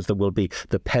just because there will be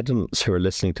the pedants who are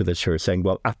listening to this who are saying,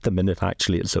 well, at the minute,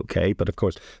 actually, it's okay. But of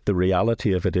course, the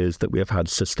reality of it is that we have had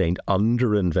sustained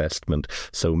underinvestment.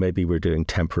 So maybe we're doing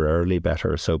temporarily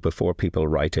better. So before people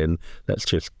write in, let's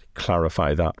just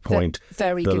clarify that point.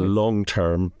 Very the good.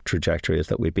 long-term trajectory is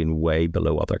that we've been way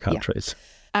below other countries.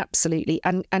 Yeah, absolutely.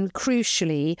 And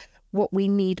crucially, what we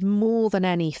need more than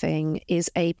anything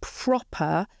is a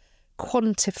proper,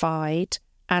 quantified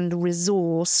and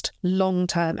resourced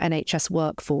long-term NHS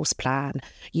workforce plan.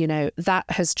 You know, that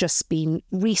has just been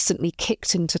recently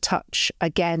kicked into touch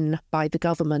again by the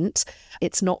government.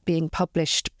 It's not being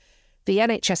published. The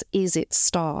NHS is its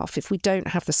staff. If we don't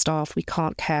have the staff, we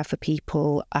can't care for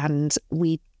people, and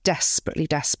we desperately,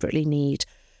 desperately need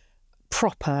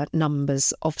proper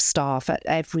numbers of staff at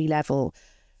every level.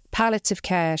 Palliative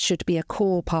care should be a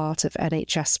core part of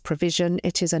NHS provision.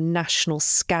 It is a national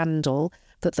scandal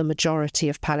that the majority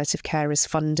of palliative care is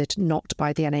funded not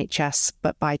by the NHS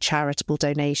but by charitable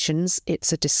donations.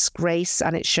 It's a disgrace,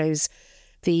 and it shows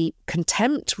the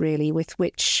contempt, really, with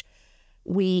which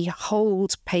we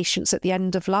hold patients at the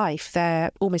end of life.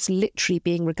 They're almost literally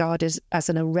being regarded as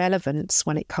an irrelevance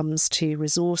when it comes to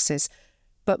resources.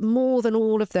 But more than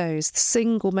all of those, the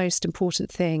single most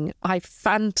important thing I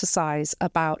fantasize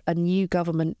about a new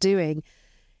government doing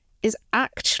is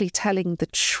actually telling the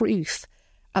truth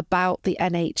about the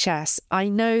NHS. I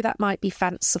know that might be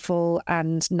fanciful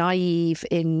and naive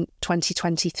in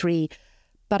 2023,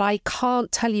 but I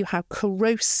can't tell you how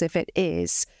corrosive it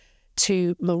is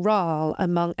to morale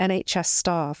among NHS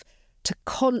staff to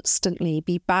constantly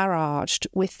be barraged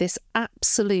with this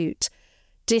absolute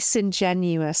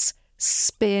disingenuous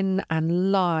spin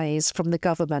and lies from the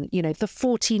government. You know, the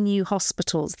 40 new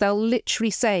hospitals, they'll literally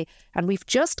say, and we've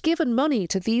just given money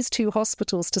to these 2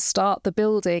 hospitals to start the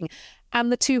building.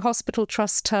 And the 2 hospital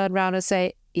trusts turn around and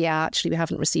say, yeah, actually, we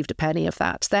haven't received a penny of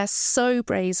that. They're so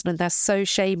brazen and they're so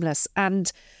shameless.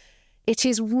 And it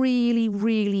is really,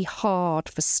 really hard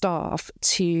for staff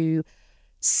to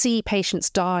see patients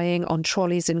dying on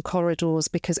trolleys in corridors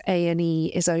because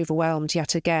A&E is overwhelmed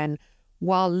yet again,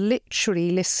 while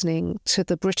literally listening to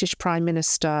the British Prime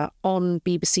Minister on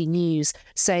BBC News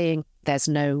saying there's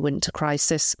no winter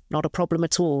crisis, not a problem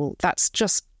at all. That's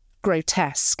just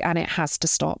grotesque, and it has to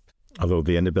stop. Although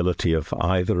the inability of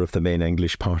either of the main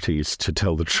English parties to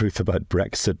tell the truth about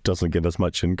Brexit doesn't give us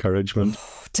much encouragement.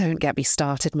 Don't get me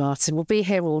started, Martin. We'll be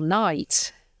here all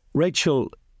night. Rachel,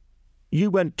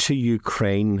 you went to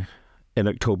Ukraine in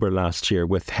October last year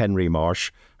with Henry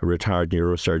Marsh, a retired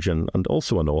neurosurgeon and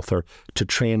also an author, to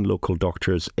train local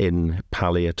doctors in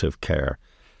palliative care.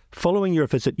 Following your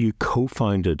visit, you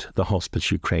co-founded the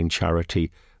Hospice Ukraine charity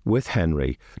with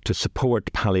Henry to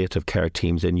support palliative care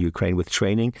teams in Ukraine with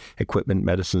training, equipment,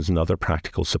 medicines and other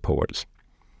practical supports.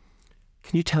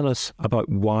 Can you tell us about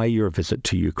why your visit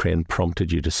to Ukraine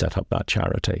prompted you to set up that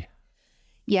charity?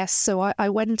 Yes, so I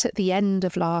went at the end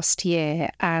of last year,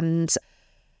 and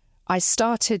I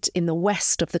started in the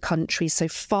west of the country, so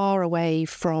far away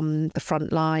from the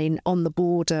front line, on the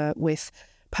border with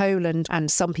Poland.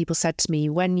 And some people said to me,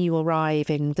 when you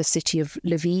arrive in the city of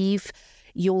Lviv,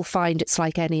 you'll find it's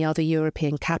like any other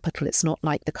European capital. It's not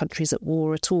like the country's at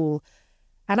war at all.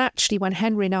 And actually, when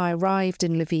Henry and I arrived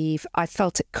in Lviv, I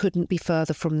felt it couldn't be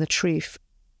further from the truth.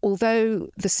 Although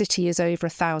the city is over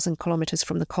 1,000 kilometres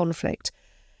from the conflict,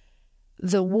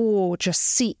 the war just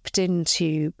seeped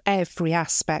into every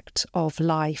aspect of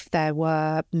life. There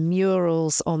were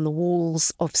murals on the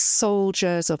walls of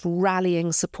soldiers, of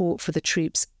rallying support for the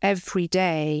troops. Every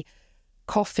day,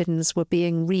 coffins were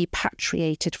being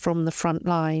repatriated from the front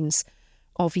lines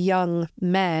of young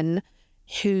men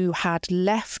who had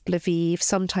left Lviv,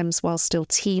 sometimes while still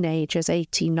teenagers,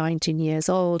 18, 19 years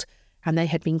old, and they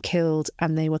had been killed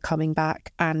and they were coming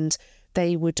back, and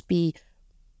they would be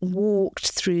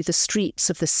walked through the streets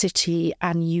of the city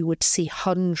and you would see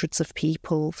hundreds of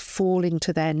people falling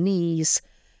to their knees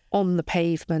on the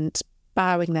pavement,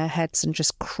 bowing their heads and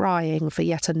just crying for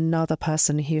yet another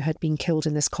person who had been killed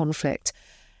in this conflict.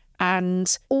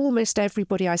 And almost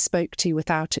everybody I spoke to,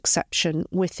 without exception,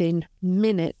 within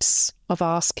minutes of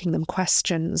asking them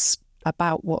questions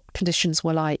about what conditions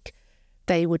were like,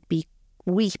 they would be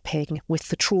weeping with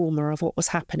the trauma of what was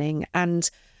happening. And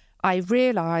I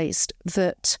realised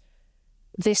that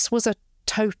this was a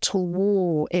total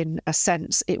war in a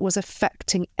sense. It was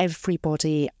affecting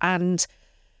everybody. And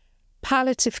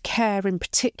palliative care in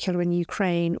particular in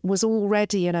Ukraine was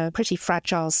already in a pretty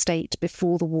fragile state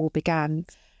before the war began.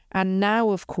 And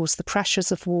now, of course, the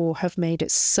pressures of war have made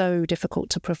it so difficult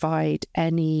to provide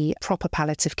any proper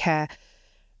palliative care.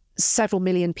 Several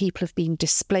million people have been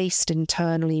displaced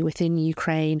internally within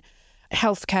Ukraine.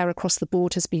 Healthcare across the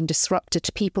board has been disrupted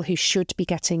to people who should be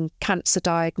getting cancer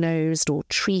diagnosed or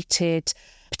treated,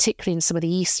 particularly in some of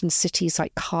the eastern cities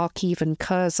like Kharkiv and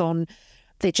Kherson.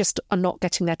 They just are not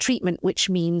getting their treatment, which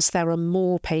means there are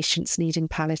more patients needing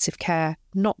palliative care,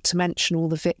 not to mention all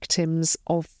the victims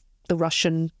of the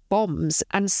Russian bombs.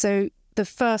 And so the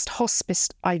first hospice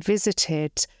I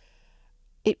visited,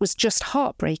 it was just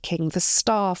heartbreaking. The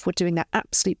staff were doing their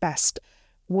absolute best,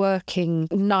 working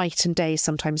night and day,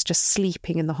 sometimes just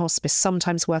sleeping in the hospice,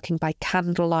 sometimes working by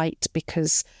candlelight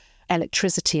because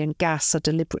electricity and gas are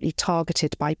deliberately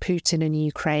targeted by Putin in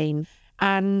Ukraine.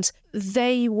 And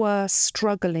they were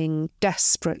struggling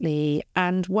desperately.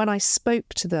 And when I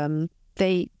spoke to them,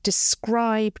 they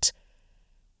described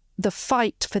the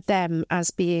fight for them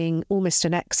as being almost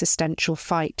an existential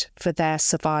fight for their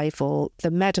survival.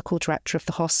 The medical director of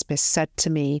the hospice said to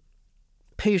me,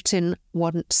 Putin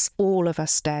wants all of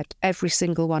us dead, every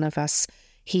single one of us.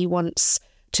 He wants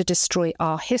to destroy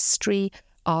our history,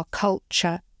 our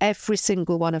culture, every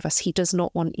single one of us. He does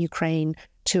not want Ukraine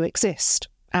to exist.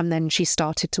 And then she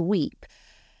started to weep.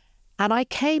 And I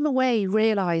came away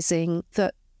realising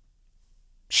that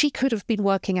she could have been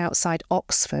working outside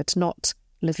Oxford, not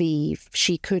Lviv.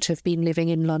 She could have been living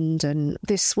in London.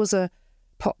 This was a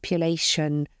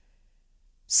population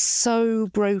so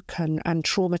broken and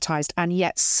traumatised, and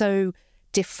yet so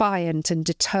defiant and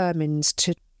determined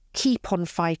to keep on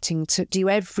fighting, to do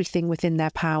everything within their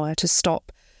power to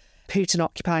stop Putin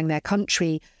occupying their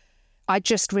country. I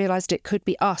just realised it could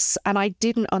be us, and I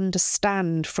didn't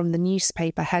understand from the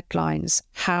newspaper headlines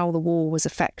how the war was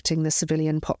affecting the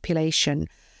civilian population.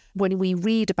 When we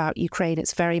read about Ukraine,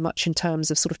 it's very much in terms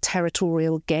of sort of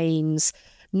territorial gains,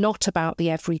 not about the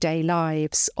everyday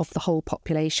lives of the whole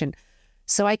population.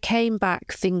 So I came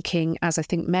back thinking, as I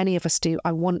think many of us do,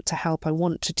 I want to help, I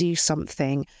want to do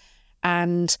something.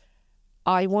 And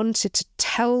I wanted to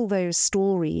tell those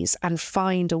stories and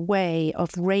find a way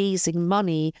of raising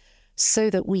money so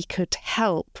that we could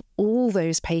help all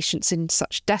those patients in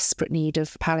such desperate need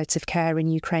of palliative care in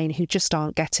Ukraine who just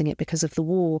aren't getting it because of the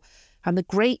war. And the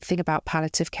great thing about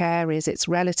palliative care is it's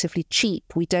relatively cheap.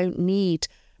 We don't need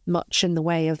much in the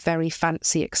way of very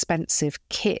fancy, expensive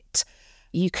kit.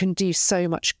 You can do so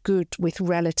much good with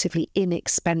relatively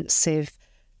inexpensive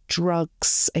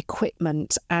drugs,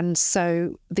 equipment. And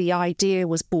so the idea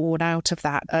was born out of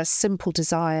that, a simple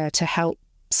desire to help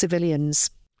civilians.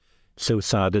 So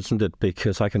sad, isn't it?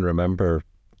 Because I can remember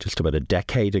just about a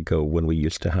decade ago when we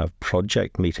used to have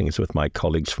project meetings with my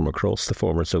colleagues from across the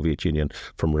former Soviet Union,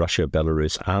 from Russia,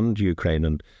 Belarus and Ukraine,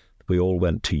 and we all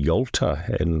went to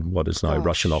Yalta in what is now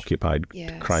Russian-occupied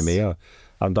Crimea.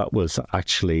 And that was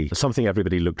actually something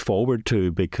everybody looked forward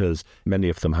to because many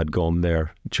of them had gone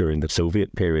there during the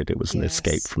Soviet period. It was an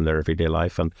escape from their everyday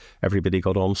life and everybody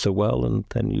got on so well. And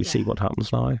then you see what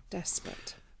happens now.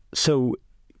 Desperate. So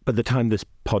by the time this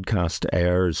podcast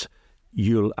airs,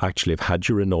 you'll actually have had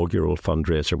your inaugural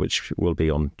fundraiser, which will be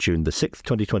on June the 6th,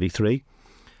 2023.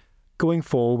 Going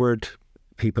forward,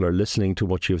 people are listening to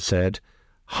what you've said.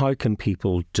 How can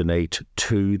people donate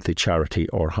to the charity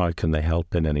or how can they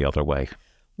help in any other way?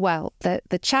 Well,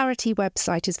 the charity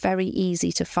website is very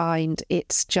easy to find.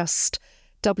 It's just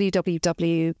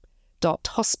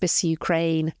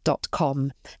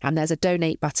www.hospiceukraine.com and there's a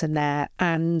donate button there.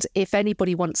 And if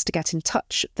anybody wants to get in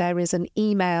touch, there is an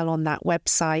email on that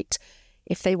website.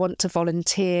 If they want to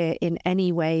volunteer in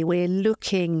any way, we're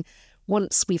looking,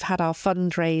 once we've had our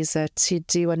fundraiser, to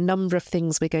do a number of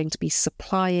things. We're going to be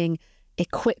supplying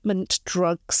equipment,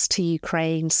 drugs to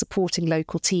Ukraine, supporting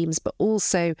local teams, but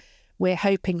also we're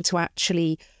hoping to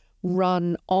actually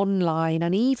run online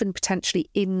and even potentially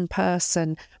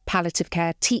in-person palliative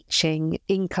care teaching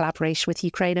in collaboration with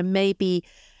Ukraine, and maybe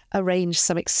arrange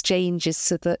some exchanges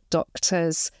so that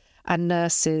doctors and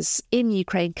nurses in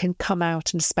Ukraine can come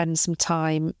out and spend some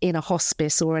time in a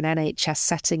hospice or an NHS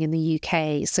setting in the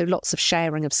UK. So lots of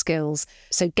sharing of skills.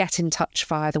 So get in touch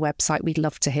via the website. We'd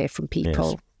love to hear from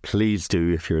people. Yes. Please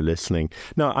do if you're listening.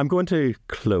 Now, I'm going to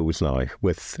close now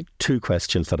with two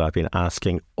questions that I've been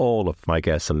asking all of my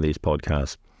guests on these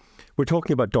podcasts. We're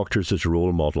talking about doctors as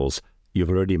role models.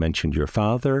 You've already mentioned your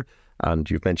father, and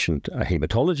you've mentioned a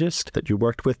haematologist that you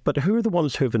worked with, but who are the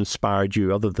ones who have inspired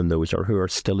you other than those, or who are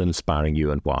still inspiring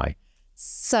you, and why?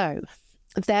 So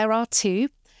there are two.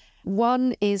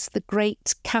 One is the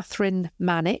great Catherine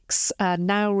Mannix, a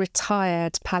now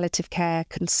retired palliative care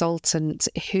consultant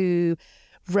who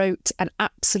wrote an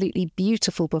absolutely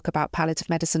beautiful book about palliative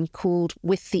medicine called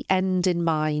With the End in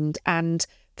Mind. And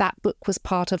that book was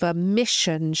part of a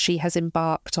mission she has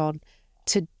embarked on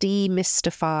to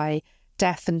demystify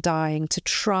death and dying, to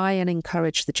try and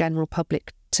encourage the general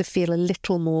public to feel a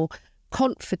little more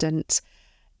confident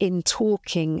in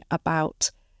talking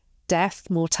about death,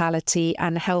 mortality,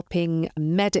 and helping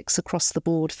medics across the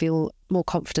board feel more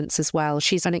confidence as well.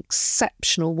 She's an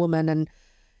exceptional woman, and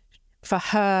for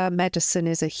her, medicine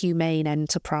is a humane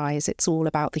enterprise. It's all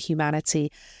about the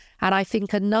humanity. And I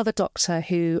think another doctor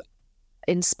who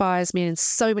inspires me in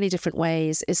so many different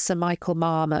ways is Sir Michael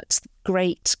Marmot,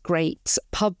 great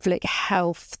public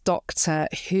health doctor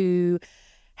who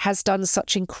has done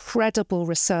such incredible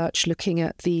research looking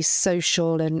at the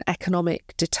social and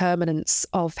economic determinants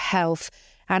of health,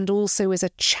 and also is a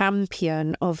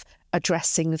champion of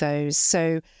addressing those.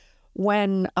 So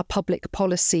when a public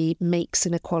policy makes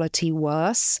inequality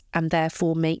worse and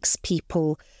therefore makes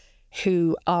people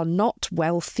who are not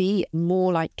wealthy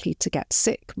more likely to get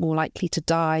sick, more likely to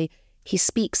die, he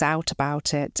speaks out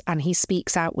about it, and he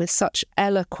speaks out with such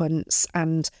eloquence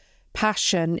and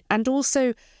passion, and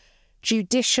also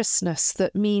judiciousness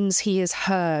that means he is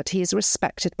heard. He is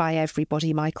respected by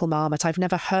everybody, Michael Marmot. I've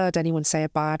never heard anyone say a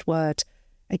bad word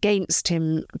against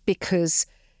him because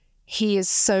he is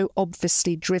so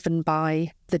obviously driven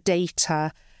by the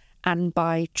data and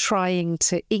by trying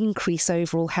to increase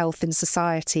overall health in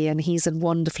society, and he's a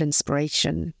wonderful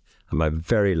inspiration. And my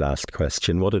very last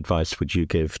question, what advice would you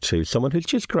give to someone who's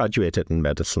just graduated in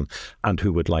medicine and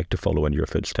who would like to follow in your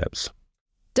footsteps?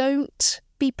 Don't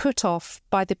be put off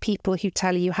by the people who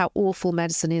tell you how awful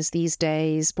medicine is these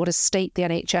days, what a state the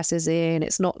NHS is in,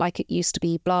 it's not like it used to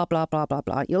be, blah, blah, blah, blah,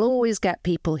 blah. You'll always get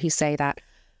people who say that.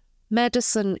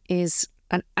 Medicine is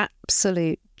an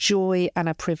absolute joy and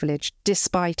a privilege,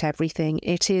 despite everything.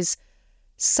 It is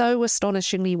so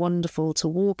astonishingly wonderful to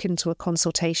walk into a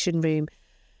consultation room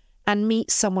and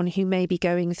meet someone who may be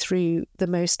going through the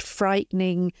most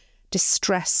frightening,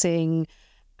 distressing,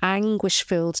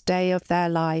 anguish-filled day of their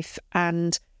life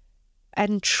and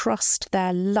entrust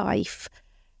their life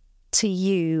to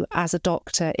you as a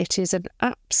doctor. It is an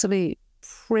absolute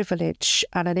privilege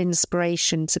and an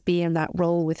inspiration to be in that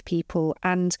role with people,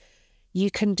 and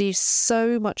you can do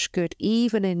so much good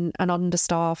even in an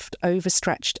understaffed,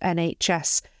 overstretched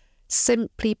NHS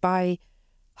simply by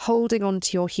holding on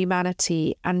to your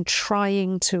humanity and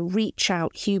trying to reach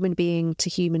out human being to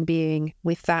human being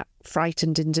with that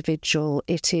frightened individual.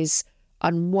 It is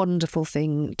a wonderful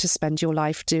thing to spend your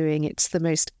life doing. It's the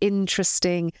most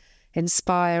interesting,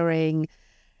 inspiring,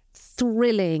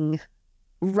 thrilling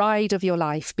ride of your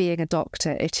life being a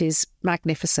doctor. It is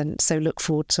magnificent, so look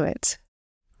forward to it.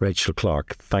 Rachel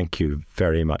Clarke, thank you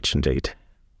very much indeed.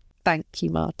 Thank you,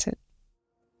 Martin.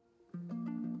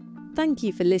 Thank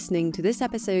you for listening to this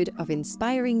episode of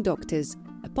Inspiring Doctors,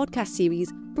 a podcast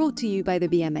series brought to you by the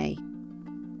BMA.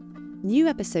 New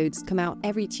episodes come out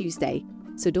every Tuesday,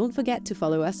 so don't forget to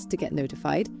follow us to get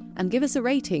notified and give us a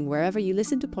rating wherever you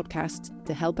listen to podcasts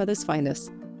to help others find us.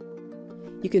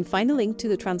 You can find a link to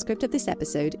the transcript of this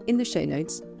episode in the show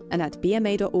notes and at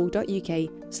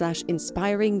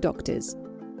bma.org.uk/inspiringdoctors.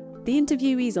 The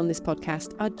interviewees on this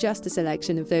podcast are just a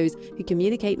selection of those who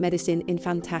communicate medicine in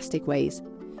fantastic ways.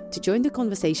 To join the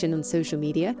conversation on social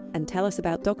media and tell us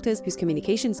about doctors whose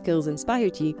communication skills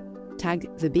inspired you, tag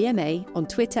the BMA on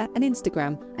Twitter and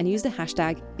Instagram and use the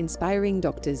hashtag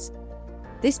 #InspiringDoctors.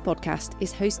 This podcast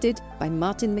is hosted by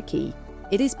Martin McKee.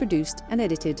 It is produced and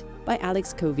edited by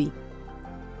Alex Covey.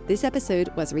 This episode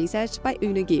was researched by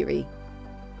Una Geary.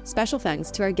 Special thanks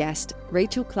to our guest,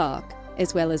 Rachel Clarke,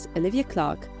 as well as Olivia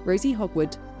Clarke, Rosie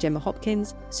Hogwood, Gemma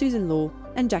Hopkins, Susan Law,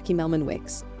 and Jackie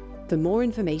Melman-Wicks. For more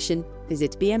information,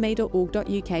 visit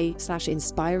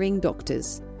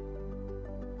bma.org.uk/inspiringdoctors.